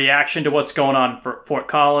 Any reaction to what's going on for Fort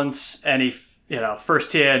Collins? Any,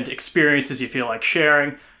 firsthand experiences you feel like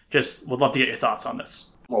sharing? Just would love to get your thoughts on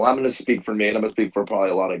this. Well, I'm going to speak for me, and I'm going to speak for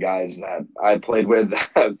probably a lot of guys that I played with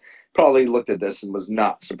that probably looked at this and was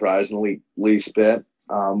not surprised in the least bit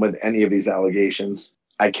with any of these allegations.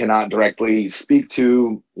 I cannot directly speak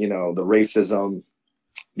to, the racism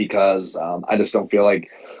because I just don't feel like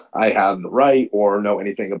I have the right or know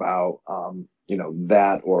anything about,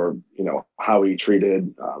 that or, how he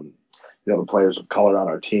treated, the players of color on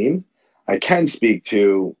our team. I can speak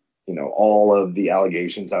to, all of the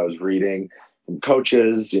allegations I was reading from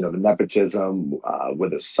coaches, the nepotism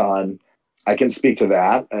with his son. I can speak to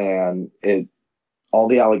that, and all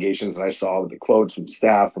the allegations that I saw with the quotes from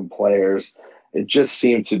staff, from players, it just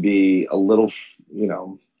seemed to be a little,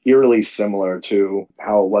 eerily similar to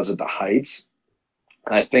how it was at the Heights.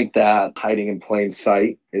 And I think that hiding in plain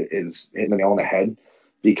sight is hitting the nail on the head,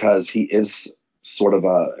 because he is sort of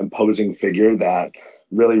a imposing figure that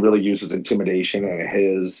really, really uses intimidation and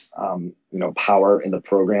his, power in the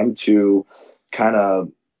program to kind of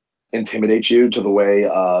intimidate you to the way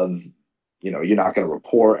of, you're not going to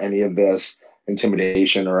report any of this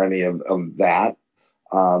intimidation or any of that.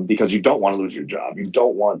 Because you don't want to lose your job. You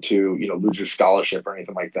don't want to, lose your scholarship or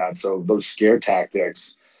anything like that. So those scare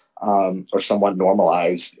tactics are somewhat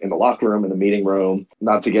normalized in the locker room, in the meeting room.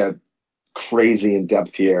 Not to get crazy in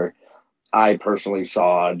depth here, I personally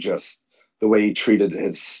saw just the way he treated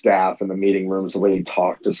his staff in the meeting rooms, the way he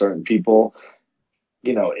talked to certain people.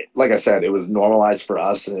 Like I said, it was normalized for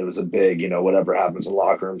us, and it was a big, whatever happens in the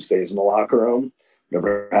locker room stays in the locker room.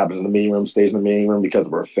 Whatever happens in the meeting room stays in the meeting room, because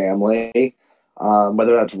we're a family.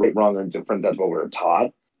 Whether that's right, wrong, or indifferent, that's what we're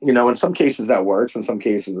taught. In some cases that works, in some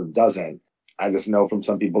cases it doesn't. I just know from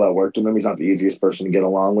some people that worked with him, he's not the easiest person to get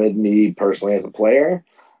along with. Me personally, as a player,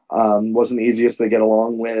 wasn't the easiest to get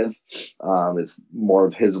along with. It's more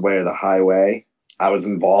of his way or the highway. I was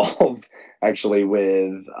involved actually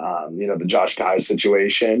with, the Josh Kai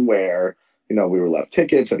situation where, we were left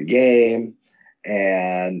tickets at a game,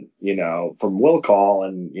 And, from will call,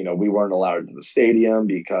 and, we weren't allowed to the stadium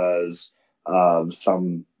because of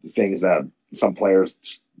some things that some players,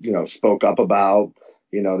 spoke up about,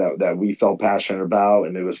 that we felt passionate about.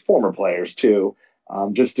 And it was former players too.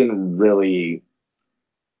 Just didn't really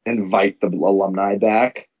invite the alumni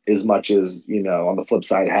back as much as, on the flip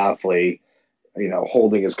side, Halfley,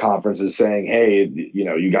 holding his conferences saying, hey,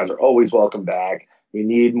 you guys are always welcome back. We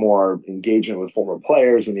need more engagement with former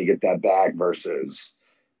players. We need to get that back versus,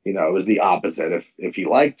 it was the opposite. If he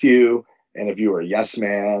liked you and if you were a yes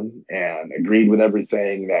man and agreed with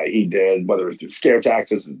everything that he did, whether it was through scare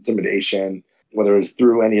tactics, intimidation, whether it was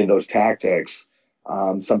through any of those tactics,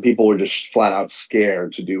 some people were just flat out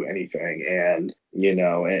scared to do anything and,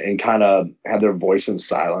 and kind of had their voice in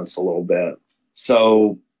silence a little bit.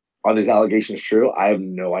 So are these allegations true? I have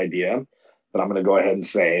no idea, but I'm going to go ahead and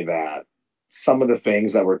say that some of the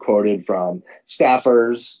things that were quoted from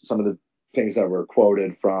staffers, some of the things that were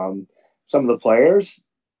quoted from some of the players,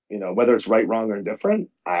 whether it's right, wrong, or indifferent,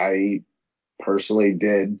 I personally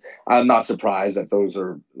I'm not surprised that those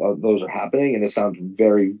are happening, and it sounds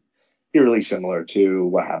very eerily similar to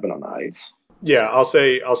what happened on the Heights. Yeah, I'll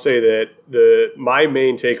say that my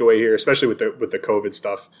main takeaway here, especially with the COVID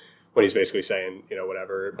stuff, when he's basically saying,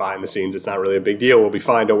 whatever, behind the scenes, it's not really a big deal. We'll be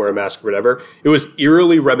fine. Don't wear a mask or whatever. It was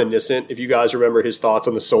eerily reminiscent, if you guys remember his thoughts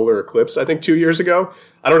on the solar eclipse, I think 2 years ago.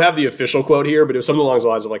 I don't have the official quote here, but it was something along the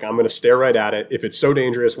lines of like, I'm going to stare right at it. If it's so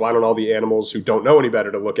dangerous, why don't all the animals who don't know any better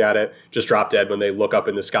to look at it just drop dead when they look up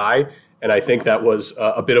in the sky? And I think that was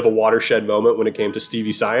a bit of a watershed moment when it came to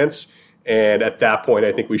Stevie Science. And at that point,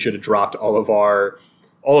 I think we should have dropped all of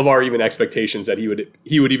our even expectations that he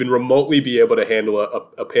would even remotely be able to handle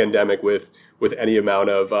a pandemic with any amount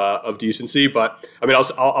of decency. But I mean,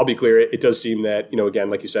 I'll be clear. It does seem that,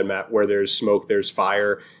 again, like you said, Matt, where there's smoke, there's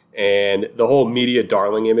fire. And the whole media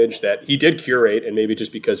darling image that he did curate, and maybe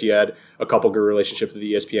just because he had a couple good relationships with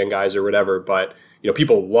the ESPN guys or whatever, but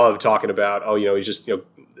people love talking about, he's just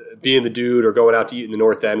being the dude or going out to eat in the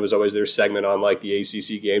North End was always their segment on like the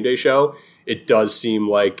ACC game day show. It does seem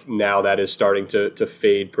like now that is starting to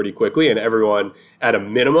fade pretty quickly, and everyone at a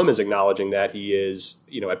minimum is acknowledging that he is,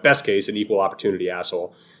 at best case, an equal opportunity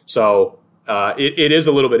asshole. So it is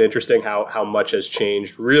a little bit interesting how much has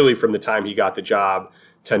changed really from the time he got the job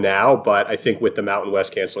to now. But I think with the Mountain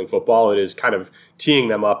West canceling football, it is kind of teeing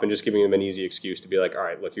them up and just giving them an easy excuse to be like, all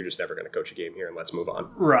right, look, you're just never going to coach a game here and let's move on.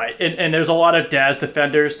 Right. And there's a lot of Daz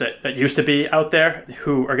defenders that used to be out there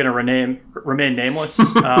who are going to remain nameless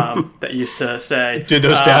that used to say. Did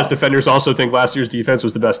those Daz defenders also think last year's defense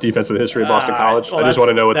was the best defense in the history of Boston College? Well, I just want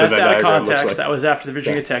to know what the Venn diagram looks like. That was after the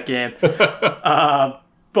Virginia Tech game.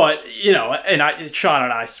 But, and Sean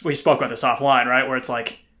and I, we spoke about this offline, right, where it's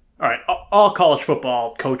like, all right, all college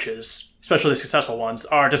football coaches, especially the successful ones,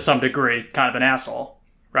 are to some degree kind of an asshole,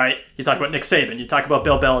 right? You talk about Nick Saban, you talk about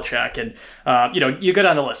Bill Belichick, and, you go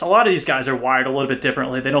down the list. A lot of these guys are wired a little bit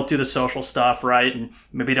differently. They don't do the social stuff, right? And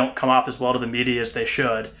maybe don't come off as well to the media as they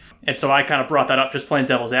should. And so I kind of brought that up just playing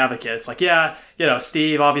devil's advocate. It's like, yeah,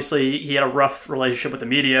 Steve, obviously he had a rough relationship with the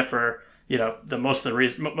media for, most of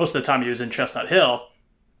the time he was in Chestnut Hill.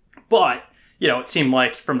 But it seemed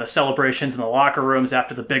like from the celebrations in the locker rooms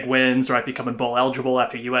after the big wins, right, becoming bowl eligible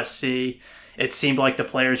after USC, it seemed like the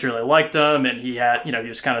players really liked him, and he had, he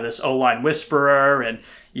was kind of this O-line whisperer, and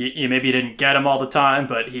you maybe didn't get him all the time,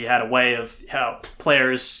 but he had a way of how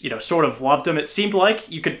players, sort of loved him. It seemed like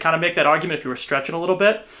you could kind of make that argument if you were stretching a little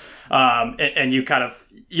bit, and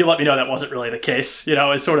you let me know that wasn't really the case.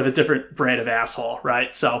 It's sort of a different brand of asshole,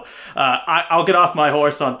 right? So I'll get off my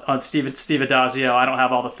horse on Steve Adazio. I don't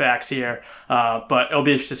have all the facts here, but it'll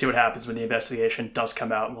be interesting to see what happens when the investigation does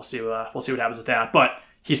come out, and we'll see what happens with that. But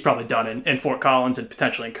he's probably done in Fort Collins and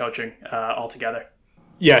potentially in coaching altogether.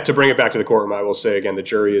 Yeah, to bring it back to the courtroom, I will say again, the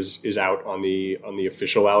jury is out on the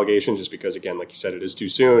official allegations, just because, again, like you said, it is too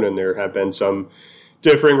soon, and there have been some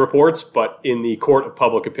differing reports, but in the court of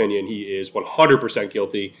public opinion, he is 100%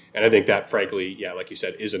 guilty. And I think that, frankly, yeah, like you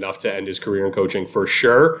said, is enough to end his career in coaching for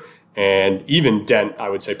sure. And even dent, I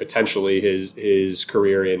would say, potentially his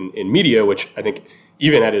career in media, which I think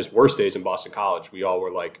even at his worst days in Boston College, we all were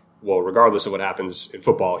like, well, regardless of what happens in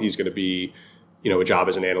football, he's going to be, a job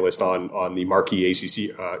as an analyst on the marquee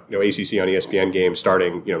ACC on ESPN game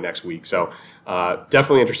starting, next week. So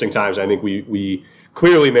definitely interesting times. I think we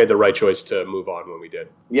clearly made the right choice to move on when we did.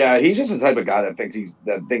 Yeah, he's just the type of guy that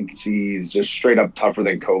thinks he's just straight up tougher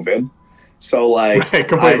than COVID. So like, right,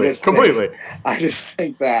 completely. I just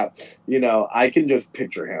think that I can just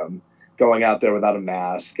picture him going out there without a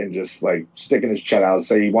mask and just like sticking his chin out,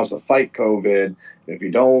 say he wants to fight COVID. If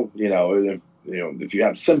you don't, if you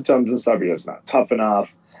have symptoms and stuff, you're just not tough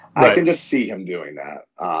enough. I can just see him doing that.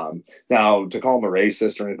 Now, to call him a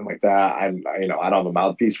racist or anything like that, I don't have a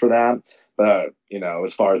mouthpiece for that. But,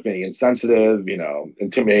 as far as being insensitive,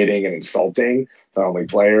 intimidating and insulting, not only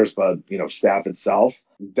players, but, staff itself,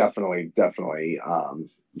 definitely,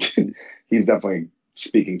 he's definitely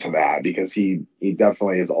speaking to that, because he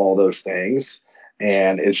definitely is all those things.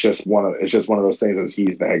 And it's just one of those things as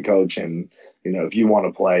he's the head coach. And, if you want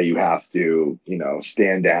to play, you have to,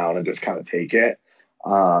 stand down and just kind of take it.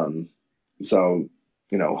 So,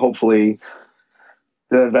 hopefully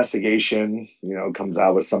the investigation, comes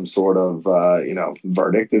out with some sort of,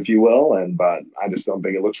 verdict, if you will. But I just don't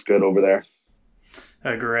think it looks good over there.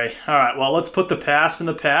 I agree. All right. Well, let's put the past in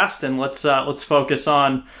the past, and let's focus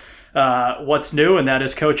on what's new, and that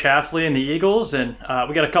is Coach Hafley and the Eagles. And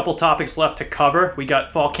we got a couple topics left to cover. We got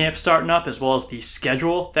fall camp starting up, as well as the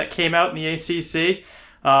schedule that came out in the ACC.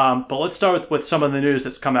 But let's start with some of the news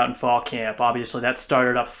that's come out in fall camp. Obviously, that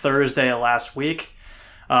started up Thursday of last week.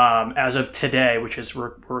 As of today, which is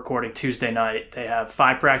we're recording Tuesday night, they have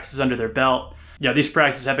 5 practices under their belt. These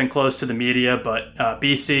practices have been closed to the media, but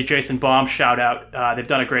BC, Jason Baum, shout out. They've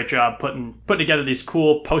done a great job putting together these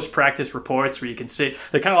cool post-practice reports where you can see.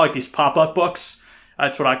 They're kind of like these pop-up books.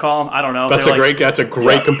 That's what I call them. I don't know. That's a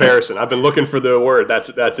great comparison. I've been looking for the word. That's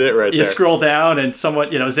it right there. You scroll down and someone,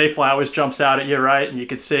 Zay Flowers jumps out at you, right? And you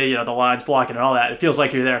can see, the lines blocking and all that. It feels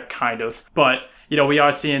like you're there, kind of. But, we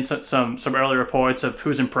are seeing some early reports of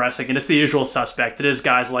who's impressing. And it's the usual suspect. It is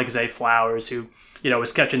guys like Zay Flowers who,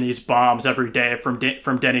 is catching these bombs every day from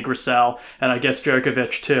Denny Grissel, and I guess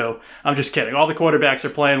Jerkovic too. I'm just kidding. All the quarterbacks are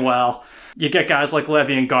playing well. You get guys like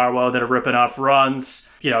Levy and Garwo that are ripping off runs.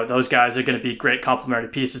 Those guys are going to be great complementary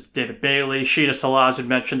pieces to David Bailey. Sheeta Salaz had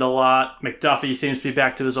mentioned a lot. McDuffie seems to be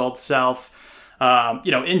back to his old self.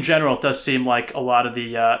 In general, it does seem like a lot of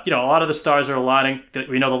the stars are aligning.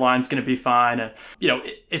 We know the line's going to be fine. And,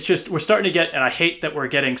 it's just, we're starting to get, and I hate that we're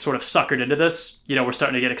getting sort of suckered into this. We're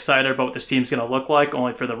starting to get excited about what this team's going to look like,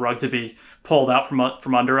 only for the rug to be pulled out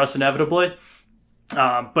from under us inevitably.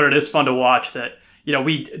 But it is fun to watch that,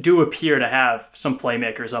 we do appear to have some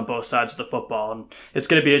playmakers on both sides of the football. And it's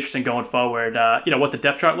going to be interesting going forward, what the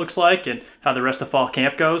depth chart looks like and how the rest of fall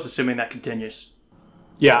camp goes, assuming that continues.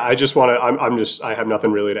 Yeah, I just want to. I have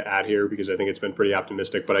nothing really to add here because I think it's been pretty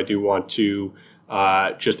optimistic. But I do want to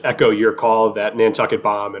just echo your call that Nantucket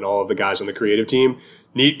Bomb and all of the guys on the creative team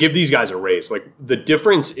give these guys a raise. Like the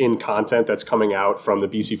difference in content that's coming out from the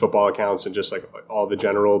BC football accounts and just like all the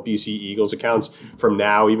general BC Eagles accounts from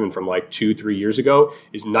now, even from like 2-3 years ago,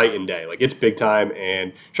 is night and day. Like it's big time.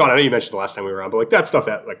 And Sean, I know you mentioned the last time we were on, but like that's stuff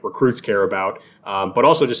that like recruits care about. But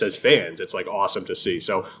also just as fans, it's like awesome to see.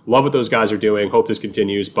 So love what those guys are doing. Hope this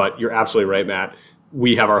continues. But you're absolutely right, Matt.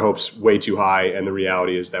 We have our hopes way too high, and the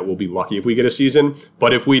reality is that we'll be lucky if we get a season.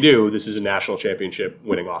 But if we do, this is a national championship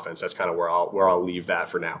winning offense. That's kind of where I'll leave that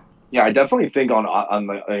for now. Yeah, I definitely think on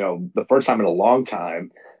the first time in a long time,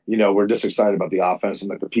 we're just excited about the offense and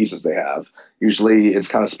like the pieces they have. Usually, it's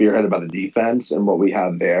kind of spearheaded by the defense and what we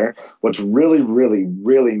have there. What's really, really,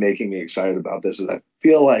 really making me excited about this is I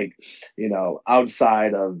feel like,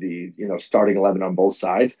 outside of the starting 11 on both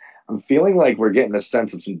sides, I'm feeling like we're getting a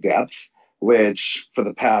sense of some depth, which for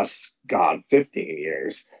the past, 15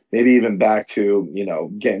 years, maybe even back to,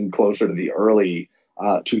 getting closer to the early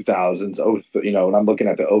 2000s, and I'm looking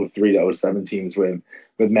at the 03 to 07 teams with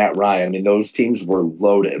Matt Ryan. I mean, those teams were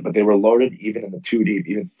loaded, but they were loaded even in the 2 deep,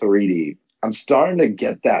 even 3 deep. I'm starting to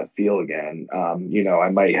get that feel again. I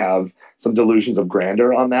might have some delusions of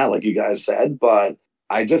grandeur on that, like you guys said, but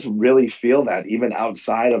I just really feel that even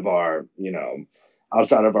outside of our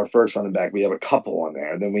first running back, we have a couple on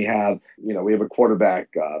there. Then we have a quarterback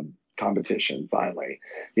competition finally.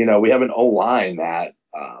 We have an O-line that,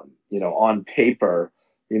 on paper,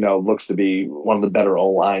 looks to be one of the better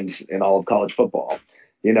O-lines in all of college football.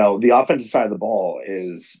 The offensive side of the ball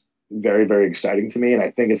is very, very exciting to me. And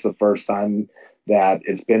I think it's the first time that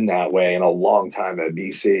it's been that way in a long time at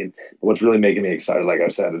BC. But what's really making me excited, like I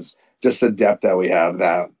said, is just the depth that we have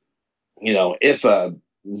that, if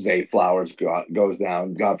Zay Flowers goes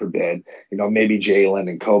down, God forbid, maybe Jalen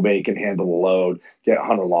and Kobe can handle the load, get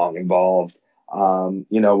Hunter Long involved.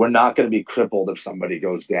 We're not going to be crippled if somebody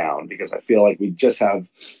goes down because I feel like we just have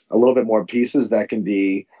a little bit more pieces that can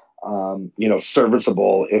be,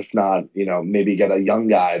 serviceable, if not, maybe get a young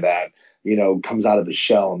guy that, comes out of his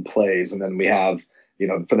shell and plays. And then we have,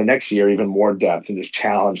 for the next year, even more depth and just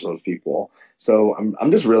challenge those people. So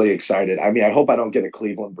I'm just really excited. I mean, I hope I don't get a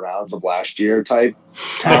Cleveland Browns of last year type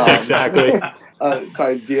exactly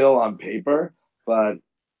type deal on paper. But,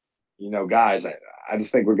 guys, I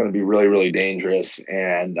just think we're going to be really, really dangerous.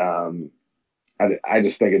 And I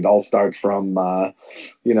just think it all starts from,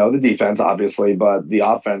 the defense, obviously, but the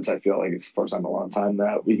offense, I feel like it's the first time in a long time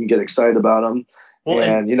that we can get excited about them. Well,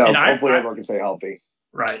 and hopefully everyone can stay healthy.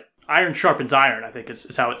 Right. Iron sharpens iron, I think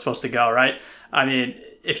is how it's supposed to go, right? I mean,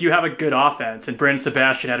 if you have a good offense, and Brandon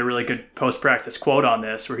Sebastian had a really good post-practice quote on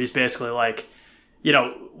this, where he's basically like,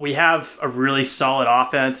 we have a really solid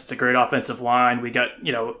offense. It's a great offensive line. We got,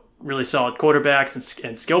 really solid quarterbacks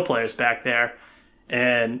and skill players back there.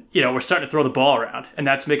 And, we're starting to throw the ball around, and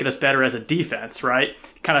that's making us better as a defense, right?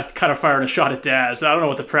 Kind of firing a shot at Daz. I don't know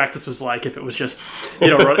what the practice was like, if it was just,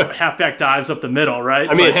 halfback dives up the middle, right?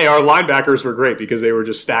 I mean, hey, our linebackers were great because they were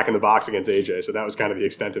just stacking the box against AJ, so that was kind of the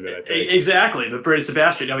extent of it, I think. Exactly. But Brady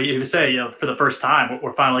Sebastian, he would say, for the first time,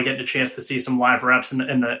 we're finally getting a chance to see some live reps in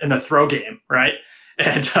the throw game, right?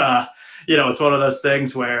 And, it's one of those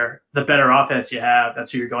things where the better offense you have,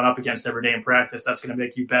 that's who you're going up against every day in practice. That's going to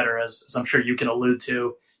make you better, as I'm sure you can allude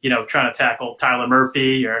to, trying to tackle Tyler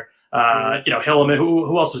Murphy or, Hillman.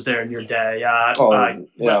 Who else was there in your day? It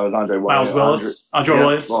was Andre Williams. Miles Willis. Andre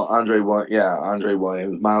Williams. Well, Andre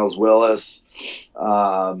Williams. Miles Willis.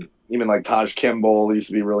 Even like Taj Kimball used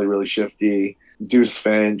to be really, really shifty. Deuce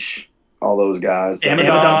Finch. All those guys.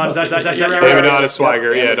 Amidon. Is that Amidon is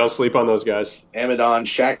Swagger. Yeah, don't sleep on those guys. Amidon,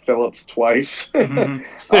 Shaq Phillips twice. Mm-hmm.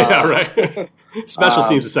 Yeah, right. Special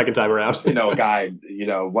teams the second time around. A guy,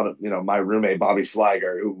 my roommate, Bobby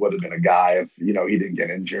Swagger, who would have been a guy if, he didn't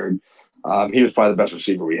get injured. He was probably the best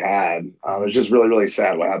receiver we had. It was just really, really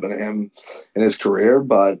sad what happened to him in his career.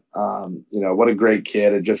 But, what a great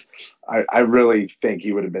kid. I really think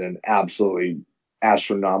he would have been an absolutely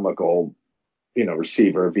astronomical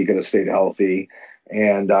receiver if he could have stayed healthy,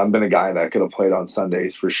 and been a guy that could have played on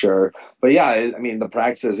Sundays for sure. But yeah, the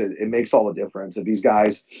practices, it makes all the difference. If these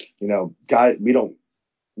guys, no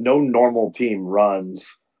normal team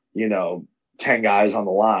runs, 10 guys on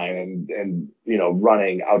the line and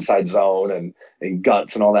running outside zone and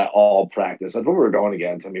guts and all that all practice. That's what we were going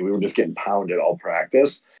against. We were just getting pounded all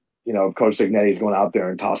practice. Coach Signetti's going out there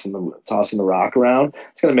and tossing the rock around.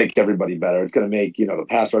 It's going to make everybody better. It's going to make, the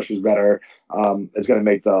pass rushers better. It's going to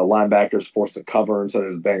make the linebackers force to cover instead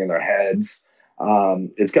of just banging their heads.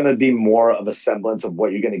 It's going to be more of a semblance of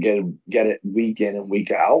what you're going to get it week in and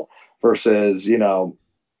week out versus,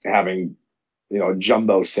 having, a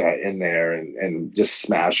jumbo set in there and just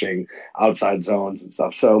smashing outside zones and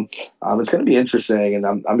stuff. So it's going to be interesting, and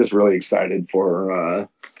I'm just really excited for,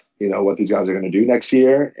 what these guys are going to do next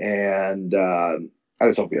year. And I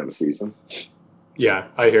just hope we have a season. Yeah,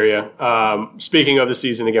 I hear you. Speaking of the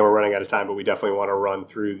season, again, we're running out of time, but we definitely want to run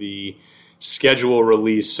through the schedule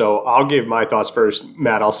release. So I'll give my thoughts first.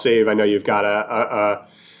 Matt, I'll save. I know you've got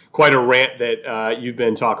quite a rant that you've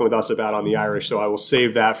been talking with us about on the Irish, so I will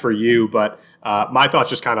save that for you. But my thoughts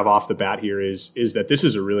just kind of off the bat here is that this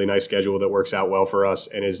is a really nice schedule that works out well for us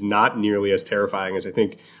and is not nearly as terrifying as I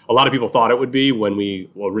think a lot of people thought it would be when we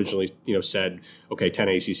originally said, okay, 10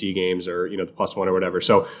 ACC games or the +1 or whatever.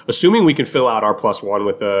 So assuming we can fill out our +1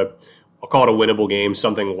 with I'll call it a winnable game,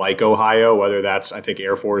 something like Ohio, whether that's, I think,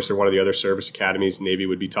 Air Force or one of the other service academies. Navy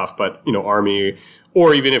would be tough, but, Army,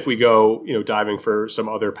 or even if we go, diving for some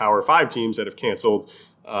other Power 5 teams that have canceled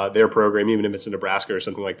their program, even if it's in Nebraska or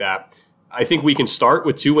something like that. I think we can start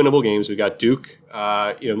with 2 winnable games. We got Duke,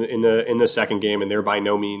 in the second game, and they're by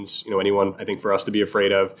no means, anyone I think for us to be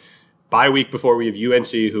afraid of. Bye week before we have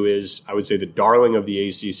UNC, who is, I would say, the darling of the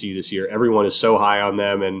ACC this year. Everyone is so high on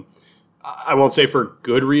them, and I won't say for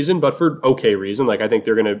good reason, but for okay reason. Like I think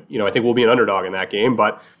they're going to, I think we'll be an underdog in that game,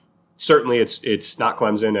 but certainly it's not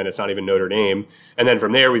Clemson and it's not even Notre Dame. And then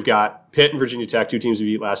from there, we've got Pitt and Virginia Tech, 2 teams we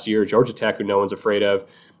beat last year. Georgia Tech, who no one's afraid of.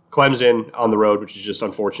 Clemson on the road, which is just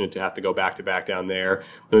unfortunate to have to go back-to-back down there.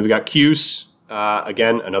 Then we've got Cuse,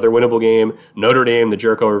 again, another winnable game. Notre Dame, the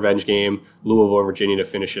Jerko revenge game. Louisville and Virginia to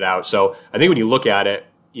finish it out. So I think when you look at it,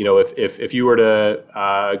 if you were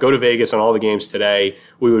to go to Vegas on all the games today,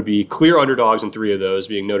 we would be clear underdogs in 3 of those,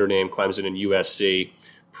 being Notre Dame, Clemson, and USC.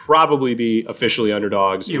 Probably be officially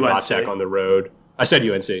underdogs in La Tech on the road. I said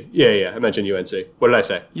UNC. Yeah, I mentioned UNC. What did I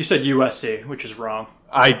say? You said USC, which is wrong.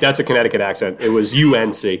 That's a Connecticut accent. It was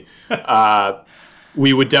UNC.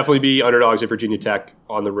 We would definitely be underdogs at Virginia Tech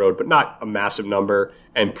on the road, but not a massive number,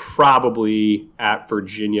 and probably at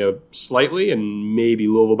Virginia slightly, and maybe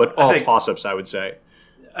Louisville, but all toss-ups, I would say.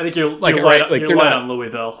 I think you're light on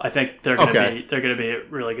Louisville. I think they're going to be a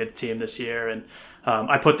really good team this year, and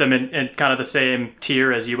I put them in kind of the same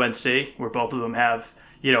tier as UNC, where both of them have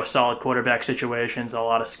solid quarterback situations, a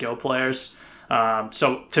lot of skill players.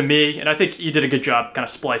 So to me, and I think you did a good job kind of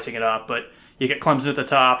splicing it up, but you get Clemson at the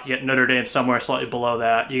top, you get Notre Dame somewhere slightly below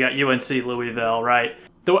that, you got UNC, Louisville, right?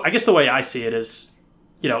 I guess the way I see it is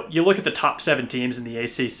you look at the top 7 teams in the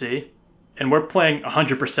ACC, and we're playing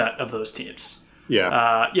 100% of those teams.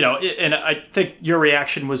 Yeah. And I think your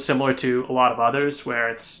reaction was similar to a lot of others, where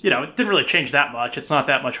it's, it didn't really change that much. It's not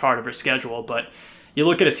that much harder of a schedule, but you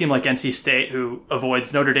look at a team like NC State who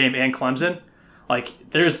avoids Notre Dame and Clemson.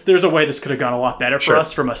 Like, there's a way this could have gone a lot better for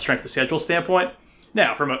us from a strength of schedule standpoint.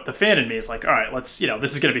 Now, from the fan in me, it's like, all right, let's,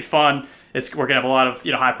 this is going to be fun. We're going to have a lot of,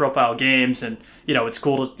 high profile games, and, it's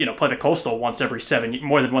cool to, play the Coastal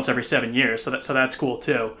more than once every 7 years. So that's cool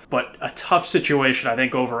too. But a tough situation, I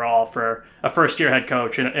think, overall for a first year head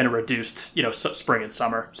coach in a reduced, spring and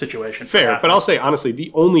summer situation. Fair. But I'll say, honestly,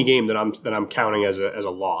 the only game that I'm counting as a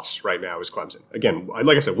loss right now is Clemson. Again,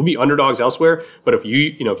 like I said, we'll be underdogs elsewhere. But if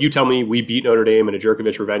you tell me we beat Notre Dame in a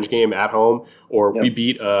Jerkovich revenge game at home, or we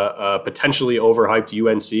beat a potentially overhyped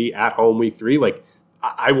UNC at home week 3, like,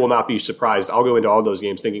 I will not be surprised. I'll go into all those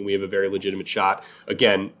games thinking we have a very legitimate shot,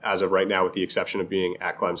 again, as of right now, with the exception of being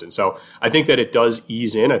at Clemson. So I think that it does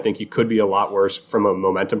ease in. I think you could be a lot worse from a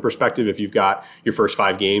momentum perspective if you've got your first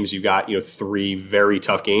 5 games, you've got 3 very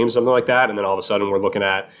tough games, something like that, and then all of a sudden we're looking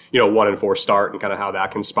at 1-4 start and kind of how that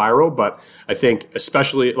can spiral. But I think,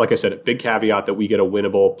 especially, like I said, a big caveat that we get a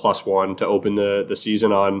winnable +1 to open the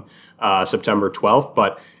season on September 12th.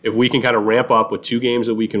 But if we can kind of ramp up with 2 games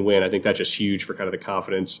that we can win, I think that's just huge for kind of the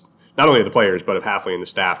confidence, not only of the players, but of Hafley and the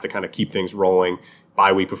staff to kind of keep things rolling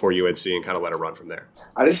by week before UNC and kind of let it run from there.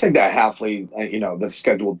 I just think that Hafley, the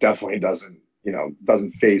schedule definitely doesn't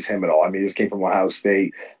phase him at all. I mean, he just came from Ohio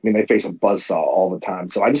State. I mean, they face a buzzsaw all the time.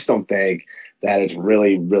 So I just don't think that it's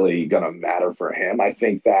really, really going to matter for him. I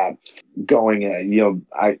think that going in,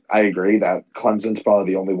 I agree that Clemson's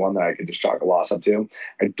probably the only one that I could just chalk a loss up to.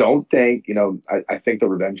 I don't think, I think the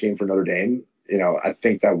revenge game for Notre Dame, I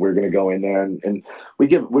think that we're going to go in there and we're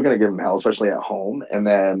going to give them hell, especially at home. And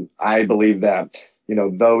then I believe that,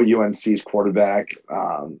 though UNC's quarterback,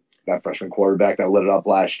 that freshman quarterback that lit it up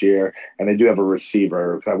last year, and they do have a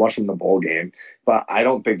receiver. I watched them in the bowl game, but I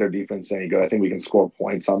don't think their defense is any good. I think we can score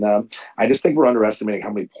points on them. I just think we're underestimating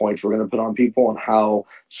how many points we're going to put on people and how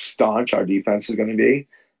staunch our defense is going to be.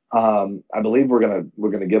 I believe we're going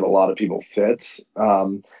to give a lot of people fits,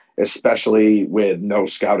 especially with no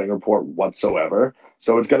scouting report whatsoever.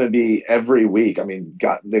 So it's going to be every week. I mean,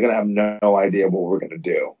 they're going to have no idea what we're going to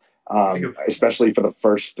do. Especially for the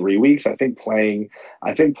first 3 weeks. I think playing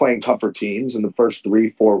tougher teams in the first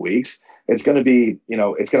 3-4 weeks, it's going to be,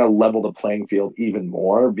 it's going to level the playing field even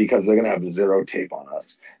more because they're going to have 0 tape on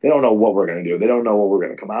us. They don't know what we're going to do. They don't know what we're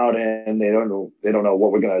going to come out in. They don't know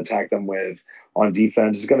what we're going to attack them with on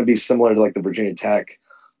defense. It's going to be similar to like the Virginia Tech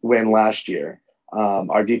win last year.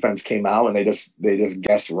 Our defense came out and they just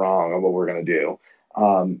guessed wrong on what we're going to do.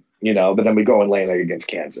 But then we go and lay an egg against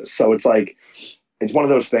Kansas. So it's like, it's one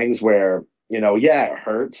of those things where, it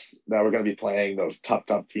hurts that we're going to be playing those tough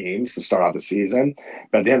teams to start off the season.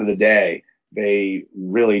 But at the end of the day, they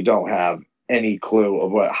really don't have any clue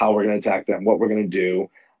of how we're going to attack them, what we're going to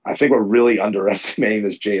do. I think we're really underestimating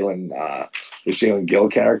this Jalen Gill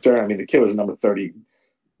character. I mean, the kid was a number 30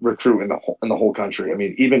 recruit in the whole country. I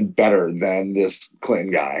mean, even better than this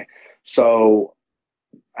Clinton guy. So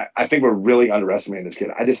I think we're really underestimating this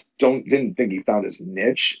kid. I just didn't think he found his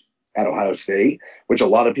niche at Ohio State, which a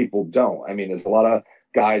lot of people don't. I mean, there's a lot of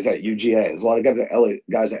guys at UGA, there's a lot of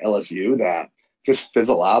guys at LSU that just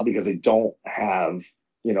fizzle out because they don't have,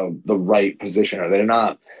 the right position, or they're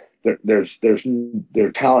not, their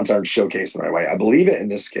talents aren't showcased the right way. I believe it in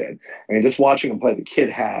this kid. I mean, just watching him play, the kid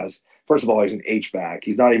has, first of all, he's an H-back.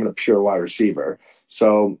 He's not even a pure wide receiver.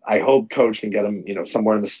 So I hope coach can get him,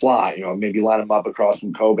 somewhere in the slot, maybe line him up across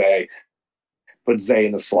from Kobe, put Zay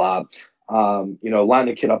in the slot. Line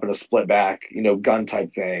the kid up in a split back, gun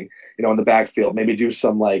type thing, in the backfield, maybe do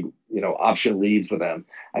some option reads with him.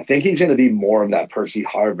 I think he's going to be more of that Percy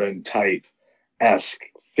Harvin type-esque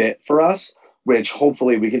fit for us, which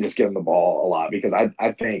hopefully we can just give him the ball a lot because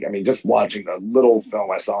I think, just watching the little film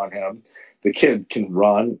I saw on him, the kid can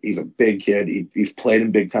run. He's a big kid. He's played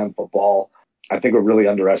in Big Ten football. I think we're really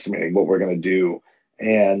underestimating what we're going to do.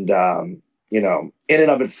 And, in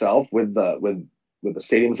and of itself with the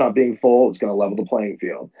stadiums not being full, it's going to level the playing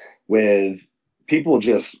field. With people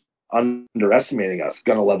just underestimating us,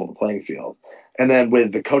 going to level the playing field. And then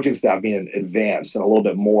with the coaching staff being advanced and a little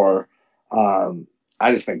bit more,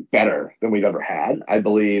 I just think better than we've ever had. I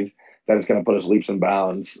believe that it's going to put us leaps and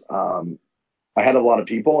bounds ahead of a lot of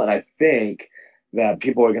people. And I think that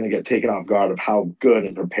people are going to get taken off guard of how good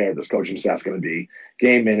and prepared this coaching staff is going to be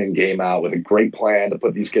game in and game out with a great plan to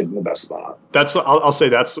put these kids in the best spot. I'll say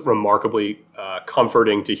that's remarkably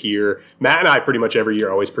comforting to hear. Matt and I pretty much every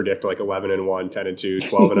year always predict like 11-1, 10-2,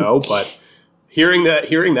 12-0, but hearing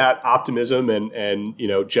that optimism and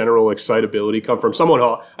general excitability come from someone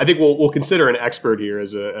who I think we'll consider an expert here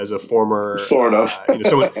as a former sort of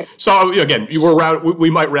someone. So again, we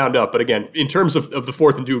might round up, but again, in terms of the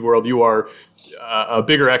Fourth and Dude world, you are a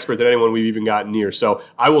bigger expert than anyone we've even gotten near. So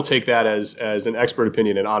I will take that as an expert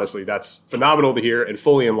opinion, and honestly, that's phenomenal to hear and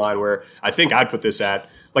fully in line where I think I'd put this at.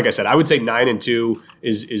 Like I said, I would say 9-2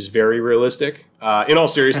 is very realistic in all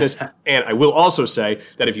seriousness. And I will also say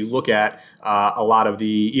that if you look at a lot of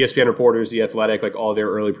the ESPN reporters, The Athletic, like all their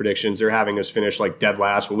early predictions, they're having us finish like dead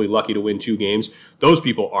last. We'll be lucky to win 2 games. Those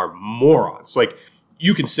people are morons. Like,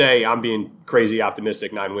 you can say I'm being crazy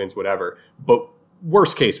optimistic, 9 wins, whatever, but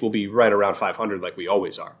worst case, we'll be right around 500 like we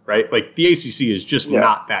always are, right? Like, the ACC is just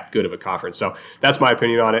not that good of a conference. So that's my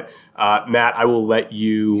opinion on it. Matt, I will let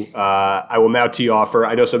you, I will now tee off for,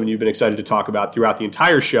 I know something you've been excited to talk about throughout the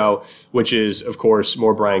entire show, which is, of course,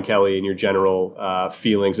 more Brian Kelly and your general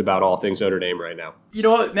feelings about all things Notre Dame right now. You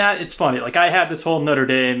know what, Matt? It's funny. Like, I had this whole Notre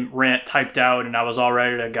Dame rant typed out and I was all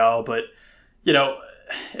ready to go, but,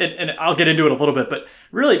 and I'll get into it a little bit, but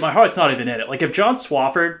really my heart's not even in it. Like, if John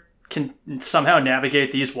Swofford can somehow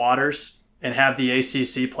navigate these waters and have the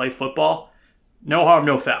ACC play football, no harm,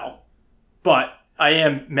 no foul. But I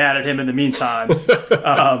am mad at him in the meantime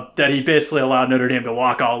that he basically allowed Notre Dame to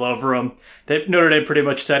walk all over him. Notre Dame pretty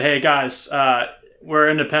much said, hey, guys, we're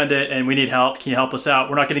independent and we need help. Can you help us out?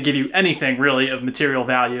 We're not going to give you anything really of material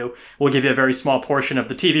value. We'll give you a very small portion of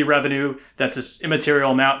the TV revenue. That's an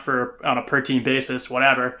immaterial amount on a per team basis,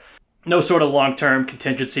 whatever. No sort of long-term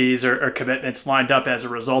contingencies or commitments lined up as a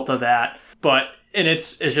result of that. And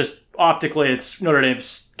it's just optically, it's Notre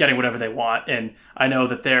Dame's getting whatever they want. And I know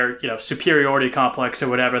that their, superiority complex or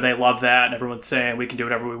whatever, they love that. And everyone's saying we can do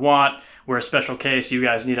whatever we want. We're a special case. You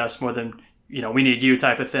guys need us more than, we need you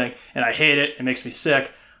type of thing. And I hate it. It makes me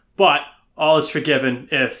sick. But all is forgiven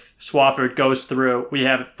if Swofford goes through. We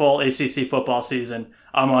have a full ACC football season.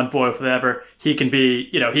 I'm on board with whatever. He can be,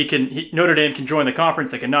 Notre Dame can join the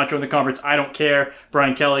conference. They cannot join the conference. I don't care.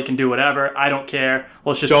 Brian Kelly can do whatever. I don't care.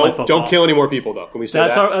 Let's just play football. Don't kill any more people, though. Can we say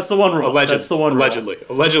that? That's the one rule. That's the one rule.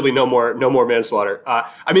 Allegedly, no more manslaughter. The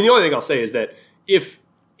only thing I'll say is that if,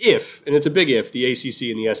 and it's a big if, the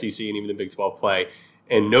ACC and the SEC and even the Big 12 play,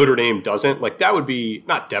 and Notre Dame doesn't, like, that would be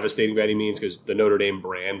not devastating by any means because the Notre Dame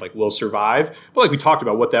brand, like, will survive. But like we talked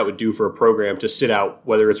about what that would do for a program to sit out,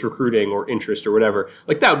 whether it's recruiting or interest or whatever,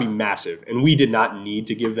 like, that would be massive. And we did not need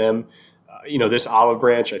to give them, this olive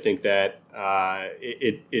branch. I think that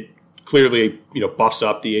it clearly, buffs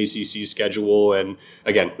up the ACC schedule. And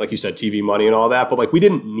again, like you said, TV money and all that. But like, we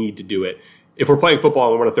didn't need to do it. If we're playing football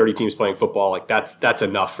and we're one of 30 teams playing football, like that's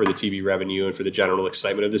enough for the TV revenue and for the general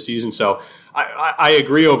excitement of the season. So I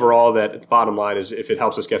agree overall that the bottom line is if it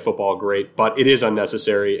helps us get football, great, but it is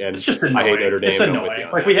unnecessary. And it's just I hate Notre Dame. It's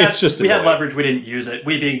annoying. Like we had leverage, we didn't use it.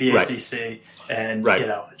 We being the ACC, and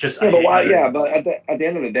just but at the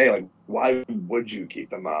end of the day, like, why would you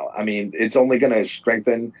keep them out? I mean, it's only going to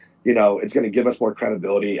strengthen. It's going to give us more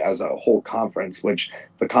credibility as a whole conference, which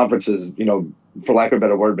the conference is, for lack of a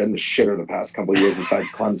better word, been the shitter the past couple of years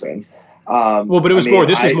besides Clemson. But it was more.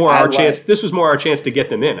 This was more our chance. This was more our chance to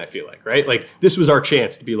get them in. I feel like, right? Like, this was our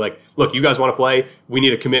chance to be like, look, you guys want to play? We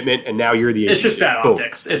need a commitment, and now you're the ACC. It's just bad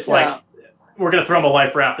optics. It's like we're going to throw them a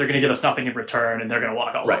life raft. They're going to give us nothing in return, and they're going to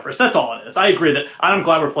walk all over us. That's all it is. I agree that I'm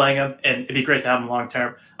glad we're playing them, and it'd be great to have them long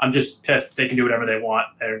term. I'm just pissed they can do whatever they want.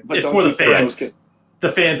 It's more the fans.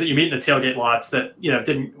 The fans that you meet in the tailgate lots that,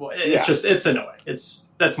 didn't, it's annoying.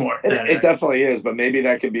 That's more. It definitely is, but maybe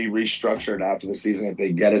that could be restructured after the season if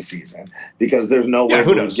they get a season, because there's no way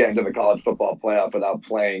to get into the college football playoff without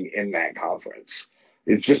playing in that conference.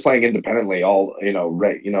 It's just playing independently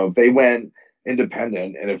if they went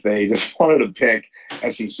independent and if they just wanted to pick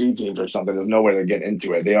SEC teams or something, there's no way they're getting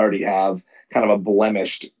into it. They already have kind of a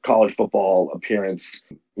blemished college football appearance,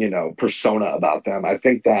 persona about them. I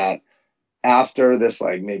think that after this,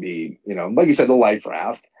 like maybe, like you said, the life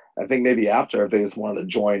raft, I think maybe after, if they just wanted to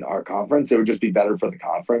join our conference, it would just be better for the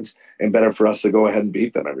conference and better for us to go ahead and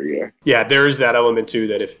beat them every year. Yeah, there is that element too,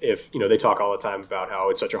 that if they talk all the time about how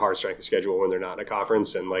it's such a hard strength of schedule when they're not in a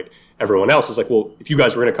conference, and like everyone else is like, well, if you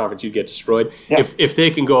guys were in a conference, you'd get destroyed. Yeah. If they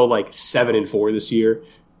can go like 7-4 this year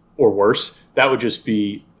or worse, that would just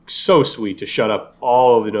be so sweet to shut up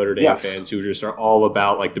all of the Notre Dame fans who just are all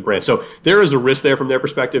about like the brand. So there is a risk there from their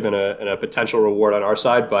perspective and a potential reward on our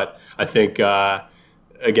side. But I think,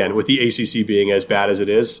 again, with the ACC being as bad as it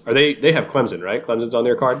is, they have Clemson, right? Clemson's on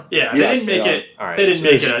their card? Yeah, they didn't make it. Right. They didn't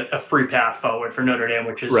make it a free path forward for Notre Dame,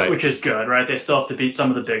 which is good, right? They still have to beat some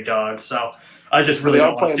of the big dogs. So I just really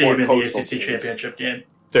don't want to see them in the ACC championship game.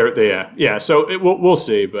 Yeah. So we'll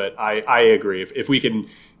see, but I agree. If we can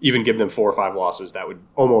even give them 4 or 5 losses, that would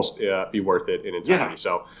almost be worth it in entirety. Yeah.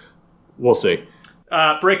 So we'll see.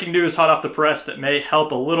 Breaking news hot off the press that may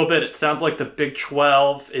help a little bit. It sounds like the Big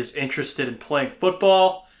 12 is interested in playing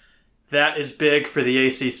football. That is big for the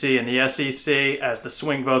ACC and the SEC as the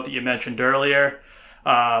swing vote that you mentioned earlier.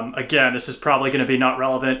 Again, this is probably going to be not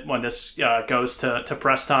relevant when this goes to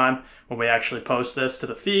press time, when we actually post this to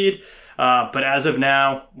the feed. But as of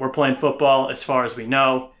now, we're playing football as far as we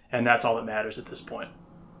know, and that's all that matters at this point.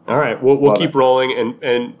 All right, we'll keep rolling.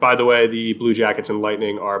 And by the way, the Blue Jackets and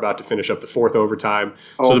Lightning are about to finish up the 4th overtime.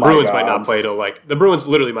 So the Bruins might not play till the Bruins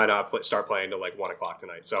literally might not start playing till 1 o'clock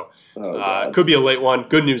tonight. So could be a late one.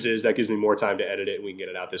 Good news is that gives me more time to edit it and we can get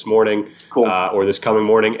it out this morning or this coming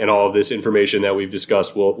morning. And all of this information that we've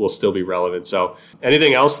discussed will still be relevant. So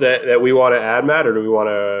anything else that we want to add, Matt, or do we want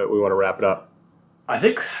to wrap it up? I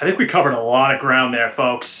think we covered a lot of ground there,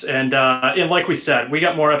 folks. And like we said, we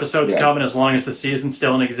got more episodes coming as long as the season's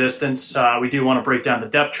still in existence. We do want to break down the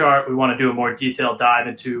depth chart. We want to do a more detailed dive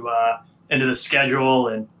into the schedule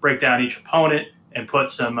and break down each opponent and put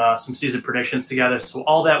some season predictions together. So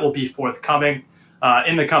all that will be forthcoming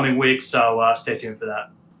in the coming weeks. So stay tuned for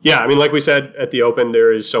that. Yeah, I mean, like we said at the open,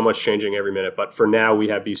 there is so much changing every minute. But for now, we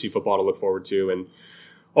have BC football to look forward to. And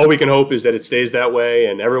all we can hope is that it stays that way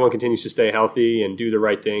and everyone continues to stay healthy and do the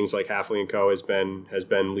right things like Halfley & Co. has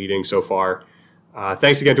been leading so far.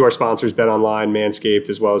 Thanks again to our sponsors, BetOnline, Manscaped,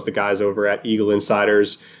 as well as the guys over at Eagle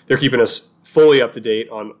Insiders. They're keeping us fully up to date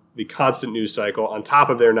on the constant news cycle on top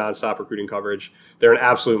of their nonstop recruiting coverage. They're an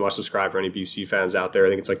absolute must subscribe for any BC fans out there. I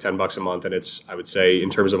think it's like $10 a month, and it's, I would say, in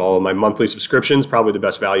terms of all of my monthly subscriptions, probably the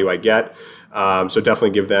best value I get. So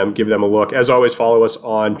definitely give them a look. As always, follow us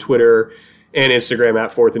on Twitter and Instagram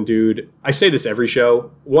at 4th and Dude. I say this every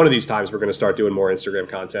show. One of these times we're going to start doing more Instagram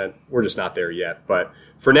content. We're just not there yet. But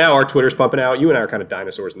for now, our Twitter's pumping out. You and I are kind of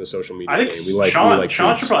dinosaurs in the social media game. Sean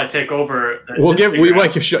should probably take over.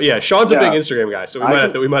 Sean's a big Instagram guy, so we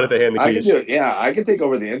might have to hand the keys. I can take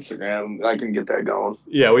over the Instagram. I can get that going.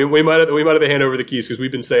 Yeah, we might have to hand over the keys because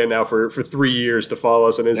we've been saying now for 3 years to follow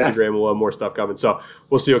us on Instagram. Yeah. We'll have more stuff coming, so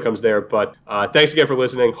we'll see what comes there. But thanks again for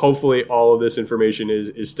listening. Hopefully, all of this information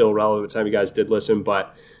is still relevant by the time you guys did listen.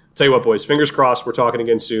 But tell you what, boys, fingers crossed, we're talking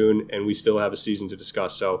again soon, and we still have a season to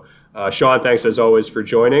discuss. So, Sean, thanks as always for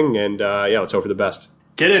joining, and let's hope for the best.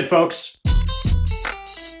 Get in, folks.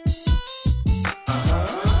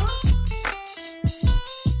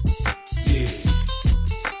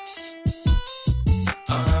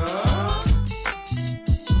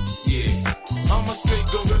 I'm a straight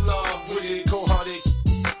gorilla with it, cold-hearted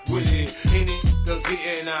with it. Any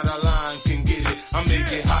getting out of line can get it. I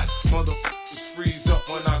make it hot, motherfuckers freeze up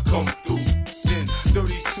when I come through.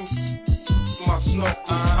 10:32, my snuff.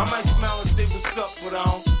 I might smile and say what's up, but I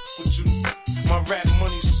don't with you. My rap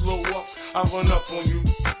money slow up, I run up on you.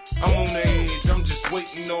 I'm on the edge, I'm just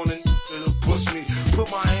waiting on it to push me. Put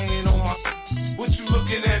my hand on my. What you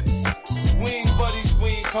looking at? We ain't buddies, we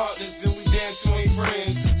ain't partners, and we damn sure ain't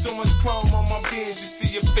friends. So much chrome on my bench, you see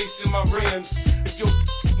your face in my rims. If you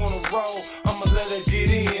wanna roll, I'ma let her get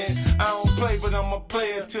in. I don't play, but I'm a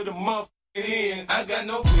player to the motherfucking end. I got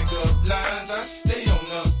no pickup lines, I stay on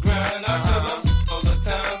the grind. I tell her all the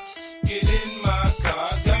time, get in my car.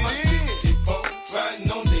 I got my 64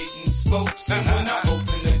 riding on Dayton spokes. And when I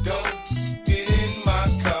open the door, get in my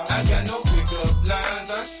car. I got no pickup lines,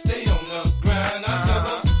 I stay on the grind. I tell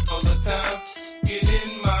her all the time, get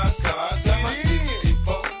in my car. I got my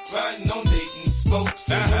 64 riding on Dayton spokes.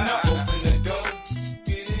 And when I open the door,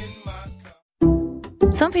 get in my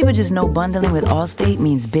car. Some people just know bundling with Allstate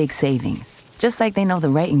means big savings. Just like they know the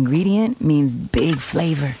right ingredient means big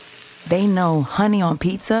flavor. They know honey on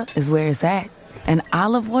pizza is where it's at. And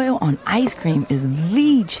olive oil on ice cream is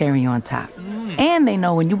the cherry on top. And they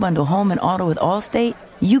know when you bundle home and auto with Allstate,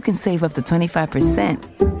 you can save up to 25%.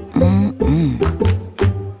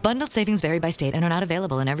 Bundled savings vary by state and are not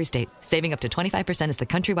available in every state. Saving up to 25% is the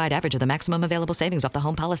countrywide average of the maximum available savings off the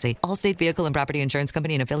home policy. Allstate Vehicle and Property Insurance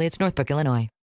Company and affiliates, Northbrook, Illinois.